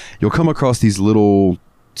that. You'll come across these little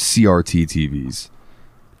CRT TVs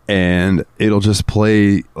and it'll just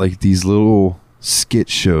play like these little skit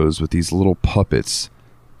shows with these little puppets.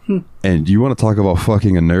 And you want to talk about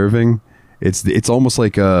fucking unnerving? It's almost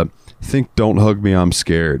like think Don't Hug Me, I'm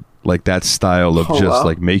Scared. Like that style of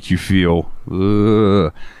like make you feel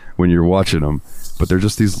when you're watching them. But they're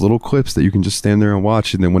just these little clips that you can just stand there and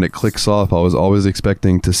watch. And then when it clicks off, I was always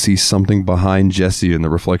expecting to see something behind Jesse in the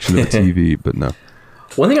reflection of the TV, but no.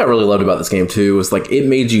 One thing I really loved about this game too was like it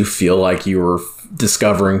made you feel like you were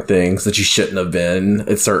discovering things that you shouldn't have been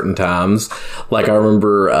at certain times. Like I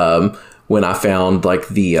remember when I found like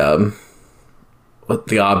the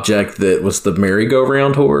object that was the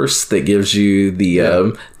merry-go-round horse that gives you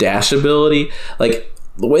the dash ability. Like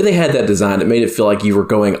the way they had that designed, it made it feel like you were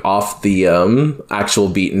going off the actual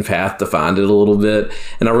beaten path to find it a little bit.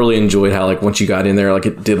 And I really enjoyed how like once you got in there, like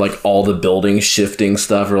it did like all the building shifting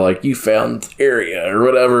stuff, or like you found the area or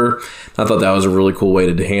whatever. I thought that was a really cool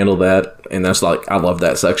way to handle that. And that's like, I love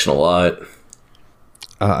that section a lot.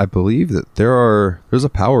 I believe that there's a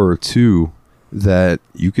power or two that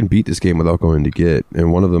you can beat this game without going to get,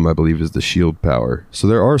 and one of them I believe is the shield power. So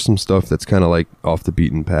there are some stuff that's kind of like off the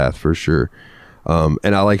beaten path for sure.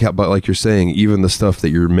 And I like how, but like you're saying, even the stuff that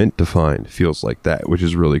you're meant to find feels like that, which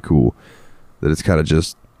is really cool. That it's kind of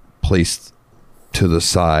just placed to the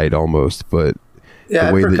side almost, but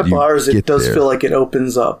after a couple hours, it does feel like it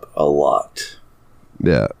opens up a lot.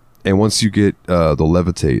 Yeah, and once you get the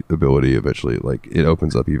levitate ability, eventually, like it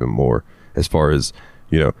opens up even more as far as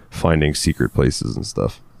finding secret places and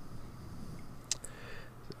stuff.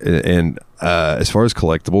 And as far as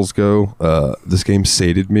collectibles go, this game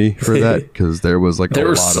sated me for that because there was like a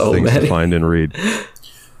lot of things to find and read.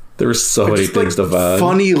 There were so many things to find.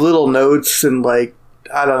 Funny little notes and like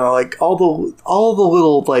I don't know, like all the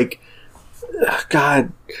little like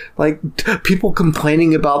God, like people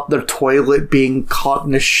complaining about their toilet being caught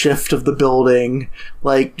in a shift of the building,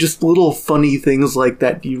 like just little funny things like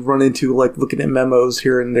that you run into, like looking at memos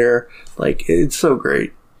here and there. Like it's so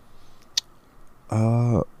great.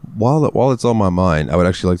 While it's on my mind, I would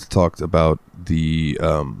actually like to talk about the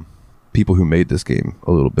people who made this game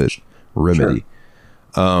a little bit. Remedy.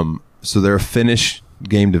 Sure. So they're a Finnish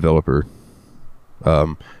game developer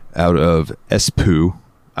out of Espoo.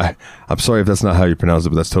 I'm sorry if that's not how you pronounce it,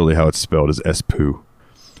 but that's totally how it's spelled, is Espoo.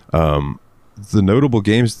 The notable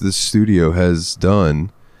games this studio has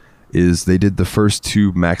done is they did the first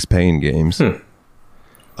two Max Payne games.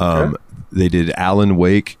 Okay. They did Alan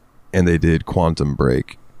Wake and they did Quantum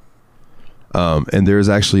Break. And there's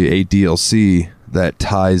actually a DLC that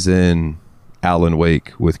ties in Alan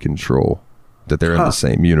Wake with Control, that they're in the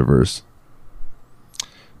same universe.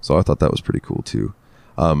 So I thought that was pretty cool too.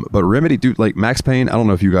 But Remedy, dude, like Max Payne, I don't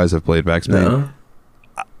know if you guys have played Max Payne. No.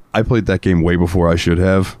 I played that game way before I should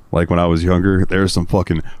have. Like when I was younger, there's some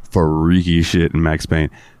fucking freaky shit in Max Payne.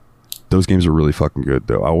 Those games are really fucking good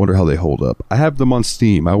though. I wonder how they hold up. I have them on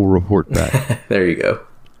Steam. I will report back. There you go.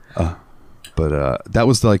 But that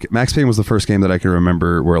was like Max Payne was the first game that I can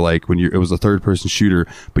remember where like when it was a third person shooter,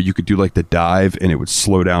 but you could do like the dive and it would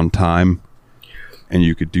slow down time, and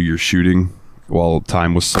you could do your shooting while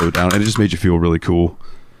time was slowed down, and it just made you feel really cool.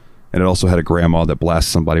 And it also had a grandma that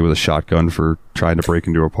blasts somebody with a shotgun for trying to break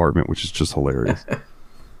into her apartment, which is just hilarious.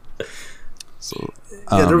 So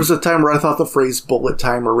there was a time where I thought the phrase bullet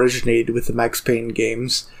time originated with the Max Payne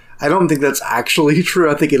games. I don't think that's actually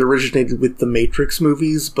true. I think it originated with the Matrix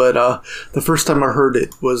movies, but the first time I heard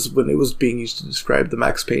it was when it was being used to describe the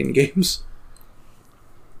Max Payne games.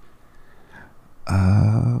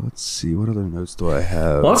 Let's see. What other notes do I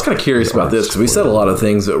have? Well, I was kind of curious about this because we said a lot of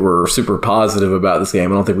things that were super positive about this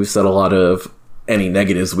game. I don't think we've said a lot of any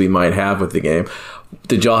negatives we might have with the game.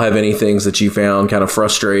 Did y'all have any things that you found kind of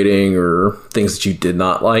frustrating or things that you did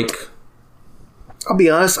not like? I'll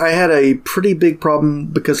be honest, I had a pretty big problem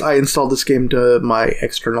because I installed this game to my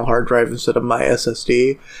external hard drive instead of my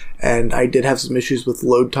SSD, and I did have some issues with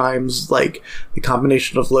load times, like the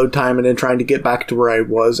combination of load time and then trying to get back to where I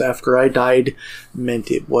was after I died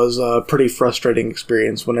meant it was a pretty frustrating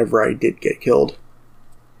experience whenever I did get killed.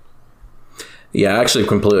 Yeah, I actually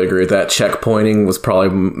completely agree with that. Checkpointing was probably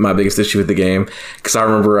my biggest issue with the game, because I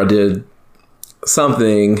remember I did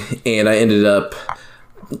something and I ended up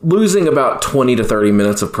losing about 20 to 30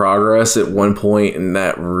 minutes of progress at one point, and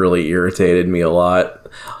that really irritated me a lot,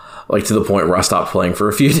 like to the point where I stopped playing for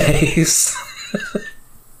a few days.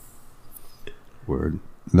 Word.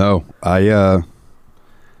 No, I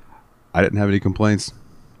didn't have any complaints.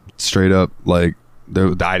 Straight up, like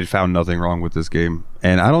I found nothing wrong with this game,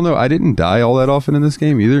 and I don't know. I didn't die all that often in this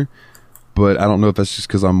game either, but I don't know if that's just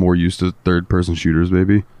because I'm more used to third-person shooters,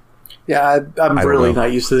 maybe. Yeah, I'm really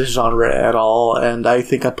not used to this genre at all, and I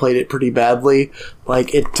think I played it pretty badly.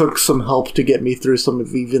 Like, it took some help to get me through some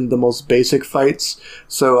of even the most basic fights,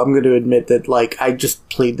 so I'm going to admit that, like, I just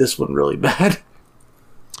played this one really bad.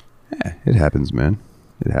 Yeah, it happens, man.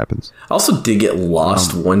 It happens. I also did get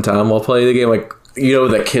lost one time while playing the game, like, you know,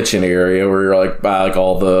 the kitchen area where you're, like, by, like,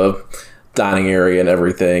 all the dining area and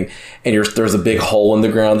everything, and there's a big hole in the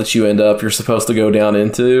ground that you're supposed to go down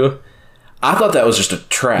into. I thought that was just a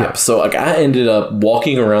trap. Yeah. So like I ended up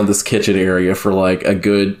walking around this kitchen area for like a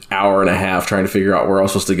good hour and a half trying to figure out where I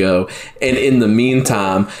was supposed to go. And in the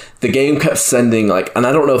meantime, the game kept sending like, and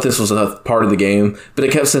I don't know if this was a part of the game, but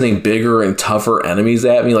it kept sending bigger and tougher enemies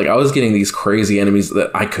at me. Like I was getting these crazy enemies that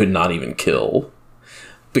I could not even kill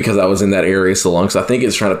because I was in that area so long. So I think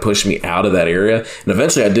it's trying to push me out of that area. And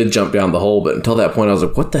eventually I did jump down the hole, but until that point I was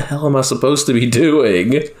like, what the hell am I supposed to be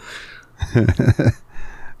doing?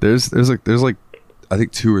 There's like I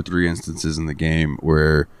think 2 or 3 instances in the game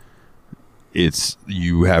where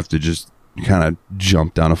you have to just kind of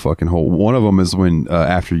jump down a fucking hole. One of them is when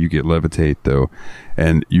after you get levitate though,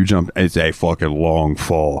 and you jump, it's a fucking long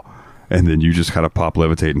fall, and then you just kind of pop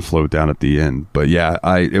levitate and float down at the end. But yeah,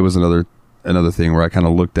 it was another thing where I kind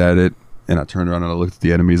of looked at it and I turned around and I looked at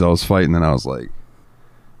the enemies I was fighting, and I was like,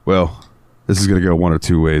 well, this is going to go one or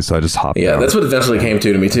two ways, so I just hopped Yeah, out. that's what eventually came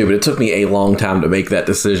to me, too, but it took me a long time to make that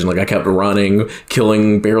decision. Like, I kept running,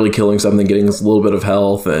 barely killing something, getting a little bit of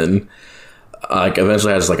health, and like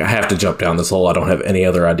eventually I was like, I have to jump down this hole. I don't have any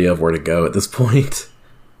other idea of where to go at this point.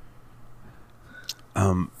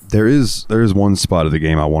 There is one spot of the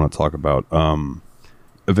game I want to talk about.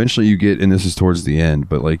 Eventually you get, and this is towards the end,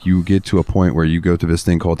 but like you get to a point where you go to this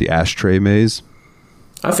thing called the ashtray maze.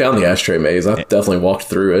 I found the ashtray maze. I definitely walked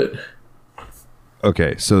through it.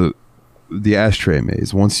 Okay, so the ashtray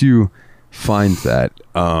maze, once you find that,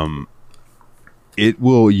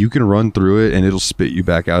 you can run through it and it'll spit you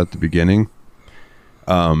back out at the beginning.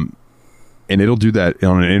 And it'll do that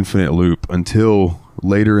on an infinite loop until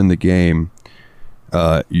later in the game.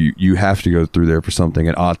 You have to go through there for something,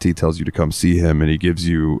 and Ati tells you to come see him, and he gives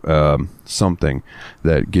you something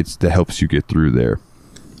that helps you get through there.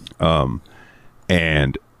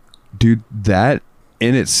 And dude, that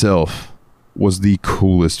in itself was the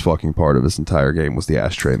coolest fucking part of this entire game, was the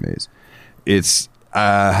ashtray maze. It's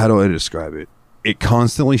how do I describe it? It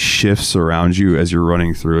constantly shifts around you as you're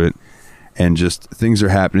running through it, and just things are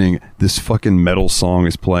happening. This fucking metal song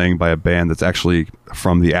is playing by a band that's actually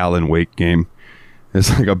from the Alan Wake game. It's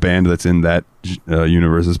like a band that's in that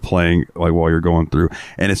universe is playing like while you're going through,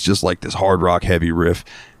 and it's just like this hard rock heavy riff,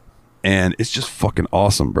 and it's just fucking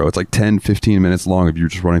awesome, bro. It's like 10-15 minutes long of you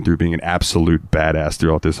just running through being an absolute badass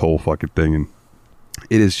throughout this whole fucking thing, and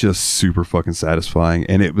it is just super fucking satisfying.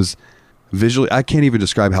 And it was visually, I can't even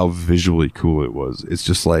describe how visually cool it was. It's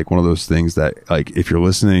just like one of those things that, like, if you're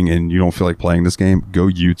listening and you don't feel like playing this game, go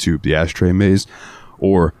YouTube the ashtray maze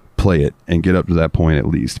or play it and get up to that point at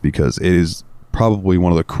least, because it is probably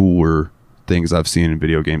one of the cooler things I've seen in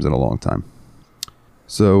video games in a long time.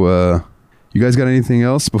 So you guys got anything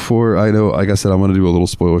else before I know? Like I said, I'm going to do a little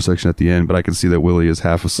spoiler section at the end, but I can see that Willie is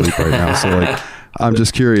half asleep right now, so like I'm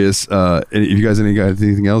just curious if you guys got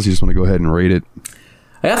anything else, you just want to go ahead and rate it.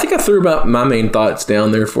 I think I threw about my main thoughts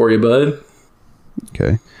down there for you, bud.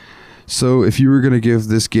 Okay, so if you were going to give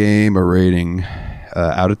this game a rating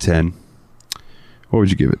out of 10, what would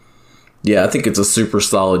you give it? Yeah, I think it's a super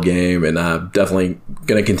solid game, and I'm definitely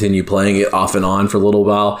going to continue playing it off and on for a little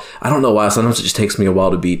while. I don't know why. Sometimes it just takes me a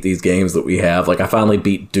while to beat these games that we have. Like, I finally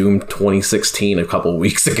beat Doom 2016 a couple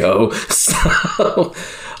weeks ago, so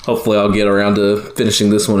hopefully I'll get around to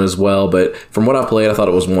finishing this one as well. But from what I played, I thought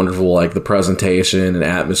it was wonderful. Like, the presentation and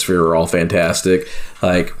atmosphere are all fantastic.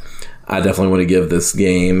 Like, I definitely want to give this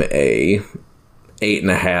game a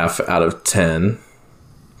 8.5 out of 10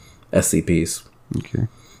 SCPs. Okay.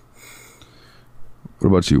 What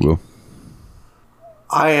about you, Will?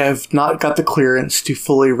 I have not got the clearance to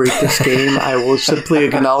fully rate this game. I will simply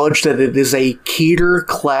acknowledge that it is a Keter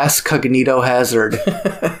class Cognito hazard.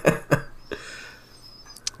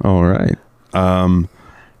 All right.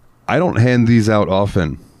 I don't hand these out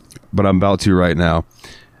often, but I'm about to right now.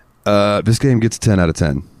 This game gets a 10 out of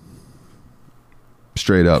 10.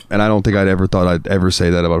 Straight up. And I don't think I'd ever say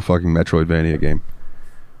that about a fucking Metroidvania game.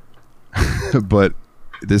 But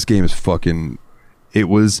this game is fucking... It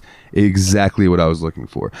was exactly what I was looking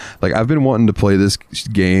for. Like, I've been wanting to play this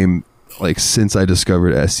game like since I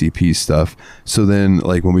discovered SCP stuff. So then,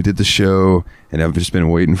 like, when we did the show, and I've just been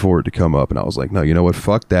waiting for it to come up, and I was like, no, you know what?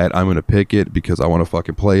 Fuck that. I'm gonna pick it because I want to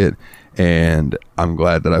fucking play it. And I'm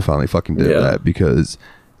glad that I finally fucking did that, because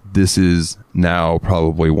this is now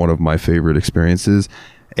probably one of my favorite experiences.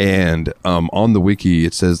 And on the wiki,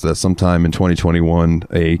 it says that sometime in 2021,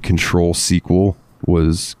 a Control sequel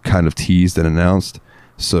was kind of teased and announced.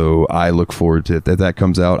 So I look forward to it. If that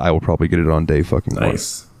comes out, I will probably get it on day fucking one.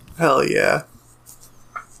 Nice. Hell yeah.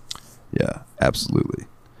 Yeah, absolutely.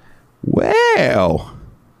 Well,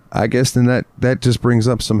 I guess then that just brings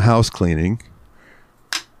up some house cleaning.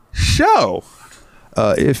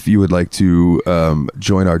 If you would like to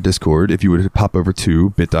join our Discord, if you would pop over to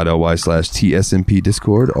bit.ly/TSMP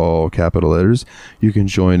Discord, all capital letters, you can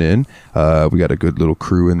join in. We got a good little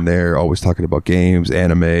crew in there, always talking about games,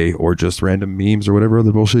 anime, or just random memes or whatever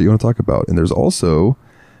other bullshit you want to talk about. And there's also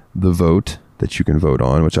the vote that you can vote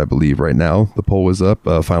on, which I believe right now the poll is up.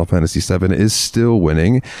 Final Fantasy VII is still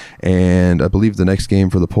winning, and I believe the next game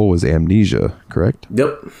for the poll is Amnesia, correct?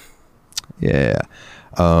 Yep. Yeah.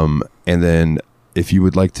 And then if you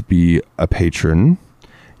would like to be a patron,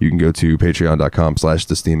 you can go to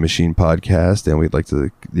patreon.com/the Steam Machine Podcast. And we'd like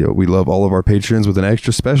to, we love all of our patrons, with an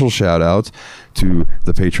extra special shout out to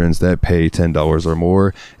the patrons that pay $10 or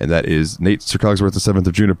more. And that is Nate Sir Cogsworth, the 7th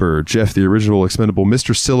of Juniper, Jeff, the original expendable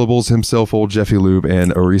Mr. Syllables himself, old Jeffy Lube,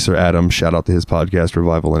 and Orisa Adam. Shout out to his podcast,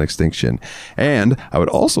 Revival and Extinction. And I would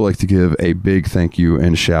also like to give a big thank you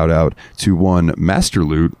and shout out to one Master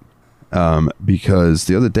Loot, because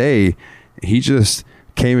the other day, he just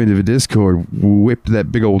came into the Discord, whipped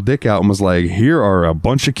that big old dick out, and was like, here are a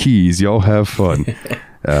bunch of keys. Y'all have fun.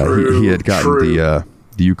 He had gotten the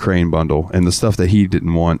Ukraine bundle, and the stuff that he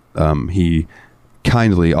didn't want, he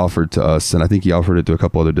kindly offered to us. And I think he offered it to a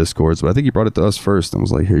couple other Discords, but I think he brought it to us first and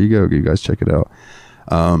was like, here you go. You guys check it out.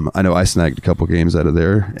 I know I snagged a couple games out of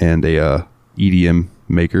there, and a EDM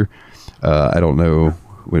maker. I don't know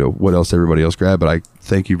what else everybody else grabbed, but I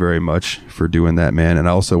thank you very much for doing that, man. And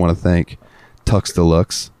I also want to thank Tux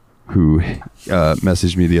Deluxe, who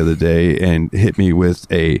messaged me the other day and hit me with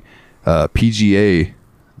a PGA,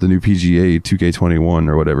 the new PGA 2K21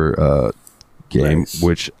 or whatever game, nice.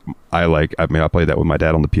 Which I like. I mean, I played that with my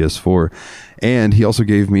dad on the PS4, and he also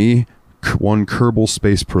gave me one Kerbal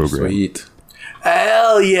Space Program. Sweet.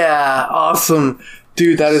 Hell yeah. Awesome.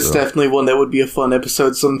 Dude, that is definitely one that would be a fun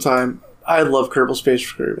episode sometime. I love Kerbal Space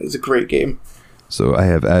Program. It's a great game. So I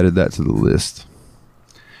have added that to the list.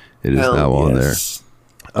 It is now on there.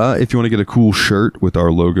 If you want to get a cool shirt with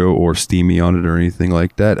our logo or Steamy on it or anything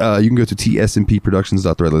like that, you can go to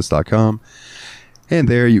tsmpproductions.threadless.com, and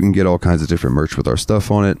there you can get all kinds of different merch with our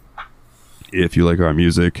stuff on it. If you like our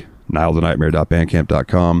music,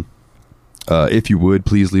 nilethenightmare.bandcamp.com. If you would,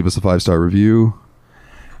 please leave us a 5-star review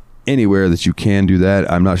anywhere that you can do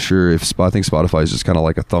that. I'm not sure if I think Spotify is just kind of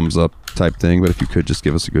like a thumbs up type thing, but if you could just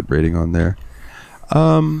give us a good rating on there.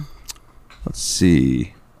 Let's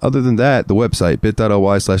see. Other than that, the website,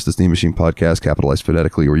 bit.ly/the Steam Machine Podcast, capitalized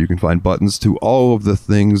phonetically, where you can find buttons to all of the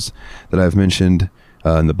things that I've mentioned.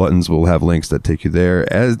 And the buttons will have links that take you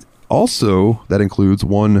there. As also, that includes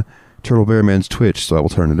one Turtle Bear Man's Twitch, so I will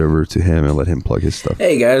turn it over to him and let him plug his stuff.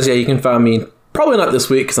 Hey guys, yeah, you can find me probably not this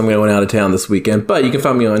week because I'm going out of town this weekend, but you can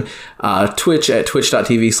find me on Twitch at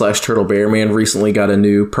twitch.tv/TurtleBearMan. Recently got a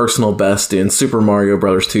new personal best in Super Mario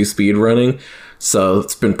Bros. 2 speedrunning, so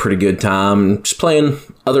it's been a pretty good time. Just playing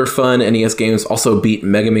other fun NES games. Also beat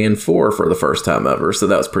Mega Man 4 for the first time ever, so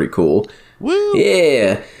that was pretty cool. Woo!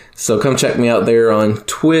 Yeah! So come check me out there on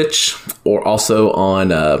Twitch, or also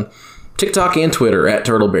on TikTok and Twitter at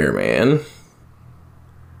TurtleBearMan.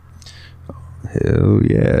 Hell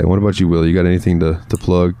yeah. What about you, Will? You got anything to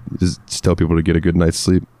plug? Just tell people to get a good night's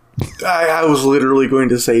sleep. I was literally going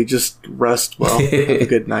to say just rest well. Have a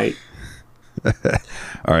good night.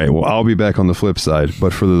 All right, well, I'll be back on the flip side.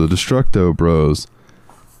 But for the Destructo Bros,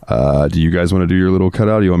 do you guys want to do your little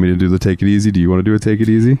cutout? Do you want me to do the Take It Easy? Do you want to do a Take It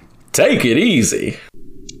Easy? Take it easy.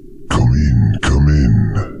 Come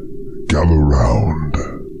in, gather round.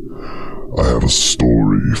 I have a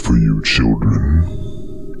story for you children.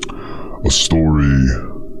 A story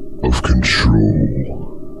of control.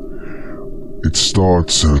 It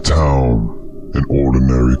starts in a town, an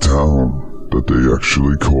ordinary town that they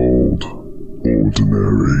actually called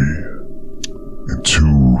Ordinary. And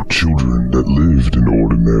two children that lived in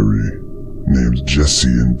Ordinary, named Jesse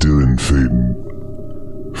and Dylan Faden,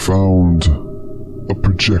 found a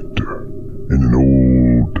projector in an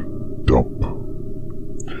old dump.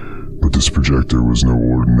 But this projector was no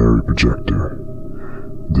ordinary projector.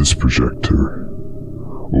 This projector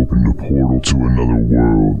opened a portal to another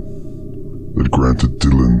world that granted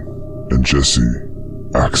Dylan and Jesse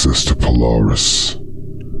access to Polaris.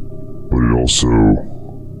 But it also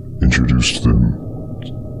introduced them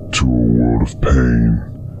to a world of pain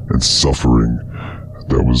and suffering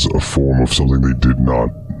that was a form of something they did not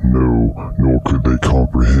know, nor could they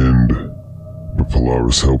comprehend. But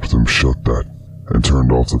Polaris helped them shut that and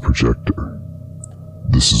turned off the projector.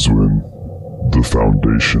 This is when the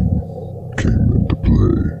Foundation came into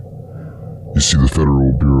play. You see, the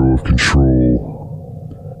Federal Bureau of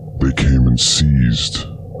Control, they came and seized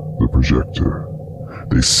the projector.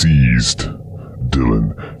 They seized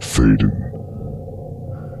Dylan Faden.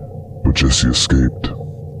 But Jesse escaped.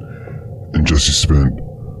 And Jesse spent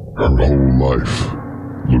her whole life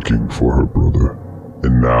looking for her brother.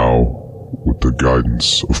 And now, with the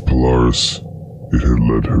guidance of Polaris, it had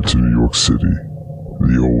led her to New York City,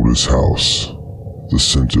 the oldest house, the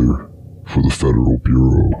center for the Federal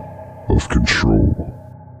Bureau of Control.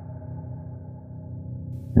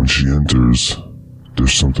 When she enters,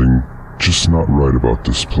 there's something just not right about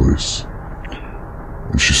this place.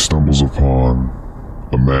 And she stumbles upon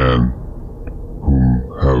a man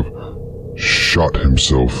whom have shot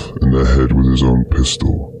himself in the head with his own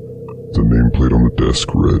pistol. The nameplate on the desk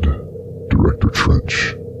read, Director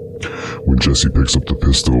Trench. When Jesse picks up the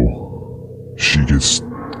pistol, she gets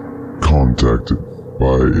contacted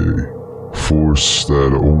by a force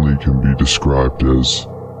that only can be described as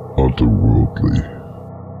otherworldly.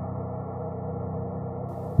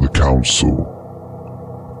 The Council.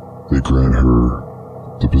 They grant her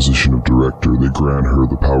the position of director. They grant her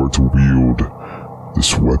the power to wield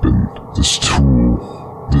this weapon, this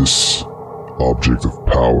tool, this object of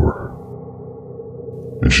power.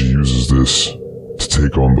 And she uses this to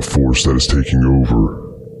take on the force that is taking over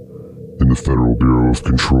in the Federal Bureau of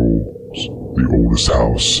Control's, the oldest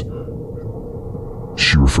house.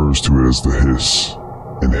 She refers to it as the Hiss,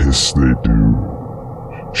 and Hiss they do.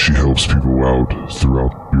 She helps people out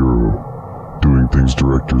throughout the Bureau, doing things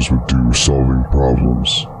directors would do, solving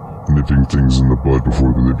problems, nipping things in the bud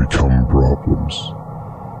before they become problems.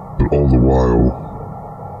 But all the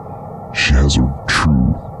while, she has a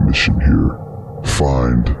true mission here.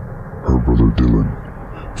 Find her brother Dylan.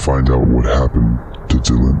 Find out what happened to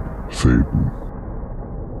Dylan Faden.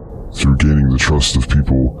 Through gaining the trust of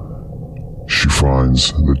people, she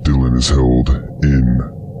finds that Dylan is held in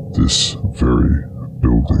this very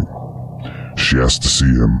building. She asks to see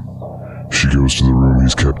him. She goes to the room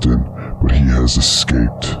he's kept in, but he has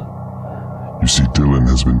escaped. You see, Dylan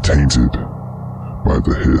has been tainted by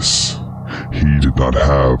the Hiss. He did not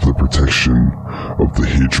have the protection of the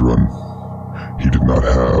Hedron. He did not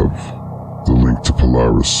have the link to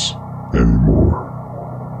Polaris anymore.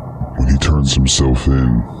 When he turns himself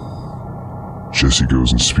in, Jesse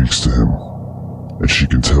goes and speaks to him, and she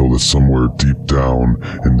can tell that somewhere deep down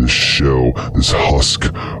in this shell, this husk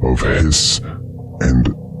of Hiss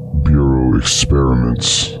and Bureau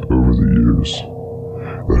experiments over the years,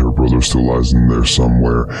 that her brother still lies in there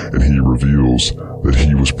somewhere, and he reveals that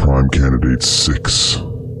he was Prime Candidate 6.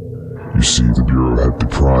 You see, the Bureau had the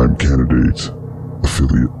Prime Candidate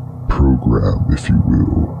affiliate program, if you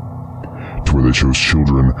will, to where they chose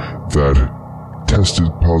children that tested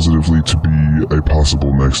positively to be a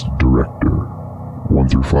possible next director. 1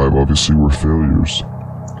 through 5 obviously were failures,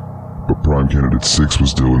 but Prime Candidate 6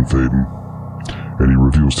 was Dylan Faden, and he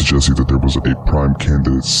reveals to Jesse that there was a Prime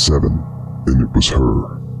Candidate 7, and it was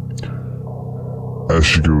her. As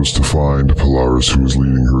she goes to find Polaris, who is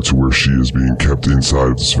leading her to where she is being kept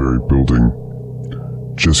inside of this very building,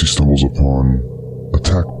 Jesse stumbles upon a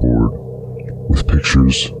tack board with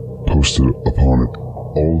pictures posted upon it.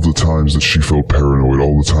 All the times that she felt paranoid,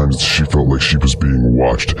 all the times that she felt like she was being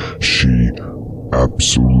watched, she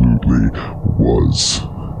absolutely was.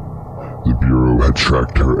 The Bureau had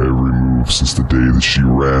tracked her every move since the day that she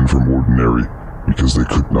ran from Ordinary, because they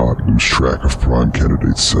could not lose track of Prime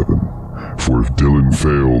Candidate 7. For if Dylan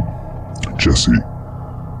failed, Jessie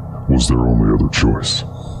was their only other choice.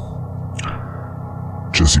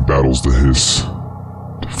 Jessie battles the Hiss,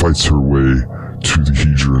 fights her way to the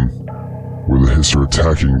Hedron, where the Hiss are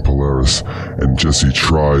attacking Polaris, and Jessie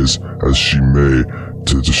tries, as she may,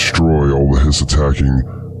 to destroy all the Hiss attacking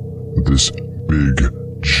this big,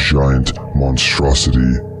 giant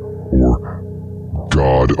monstrosity, or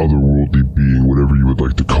god, otherworldly being, whatever you would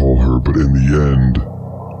like to call her, but in the end,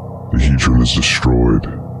 the Hedron is destroyed.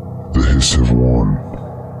 The Hiss have won.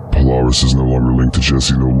 Polaris is no longer linked to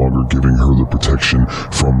Jessie, no longer giving her the protection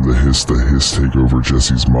from the Hiss. The Hiss take over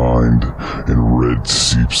Jessie's mind, and red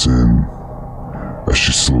seeps in as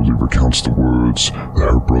she slowly recounts the words that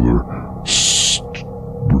her brother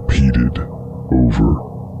repeated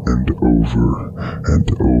over and over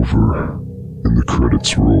and over, and the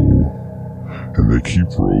credits roll, and they keep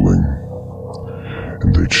rolling,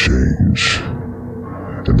 and they change,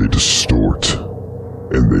 and they distort,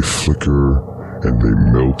 and they flicker, and they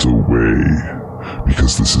melt away,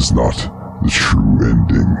 because this is not the true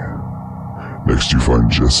ending. Next you find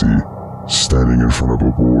Jessie standing in front of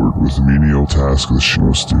a board with menial tasks that she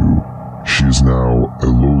must do. She is now a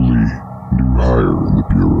lowly new hire in the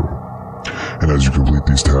Bureau. And as you complete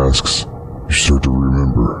these tasks, you start to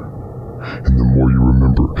remember. And the more you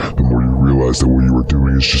remember, the more you realize that what you are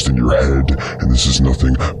doing is just in your head, and this is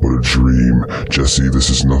nothing but a dream. Jessie, this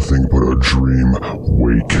is nothing but a dream.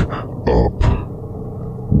 Wake up.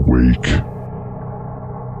 Wake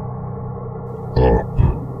up.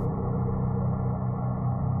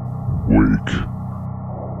 Wake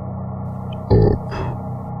up.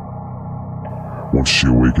 Once she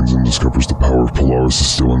awakens and discovers the power of Polaris is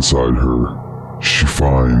still inside her, she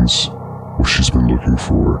finds what she's been looking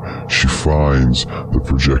for. She finds the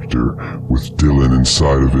projector with Dylan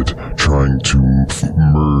inside of it, trying to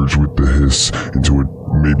merge with the Hiss into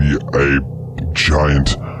maybe a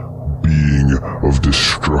giant being of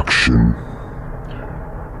destruction.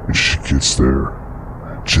 And she gets there.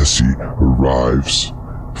 Jessie arrives,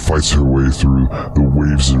 fights her way through the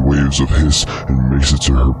waves and waves of Hiss, and makes it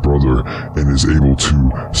to her brother, and is able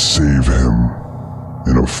to save him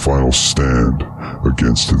in a final stand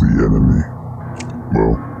against the enemy.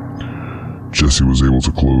 Well, Jessie was able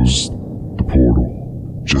to close the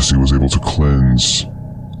portal. Jessie was able to cleanse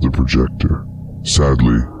the projector.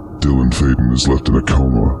 Sadly, Dylan Faden is left in a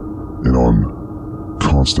coma and on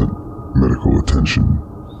constant medical attention.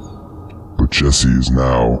 But Jessie is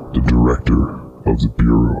now the director of the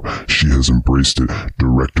Bureau. She has embraced it.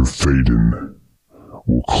 Director Faden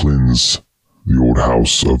will cleanse the old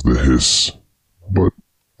house of the Hiss, but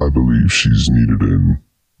I believe she's needed in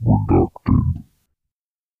reducted.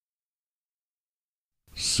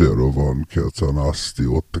 Seuraavaan kertaan asti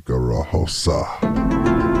ottakaa rauhassa.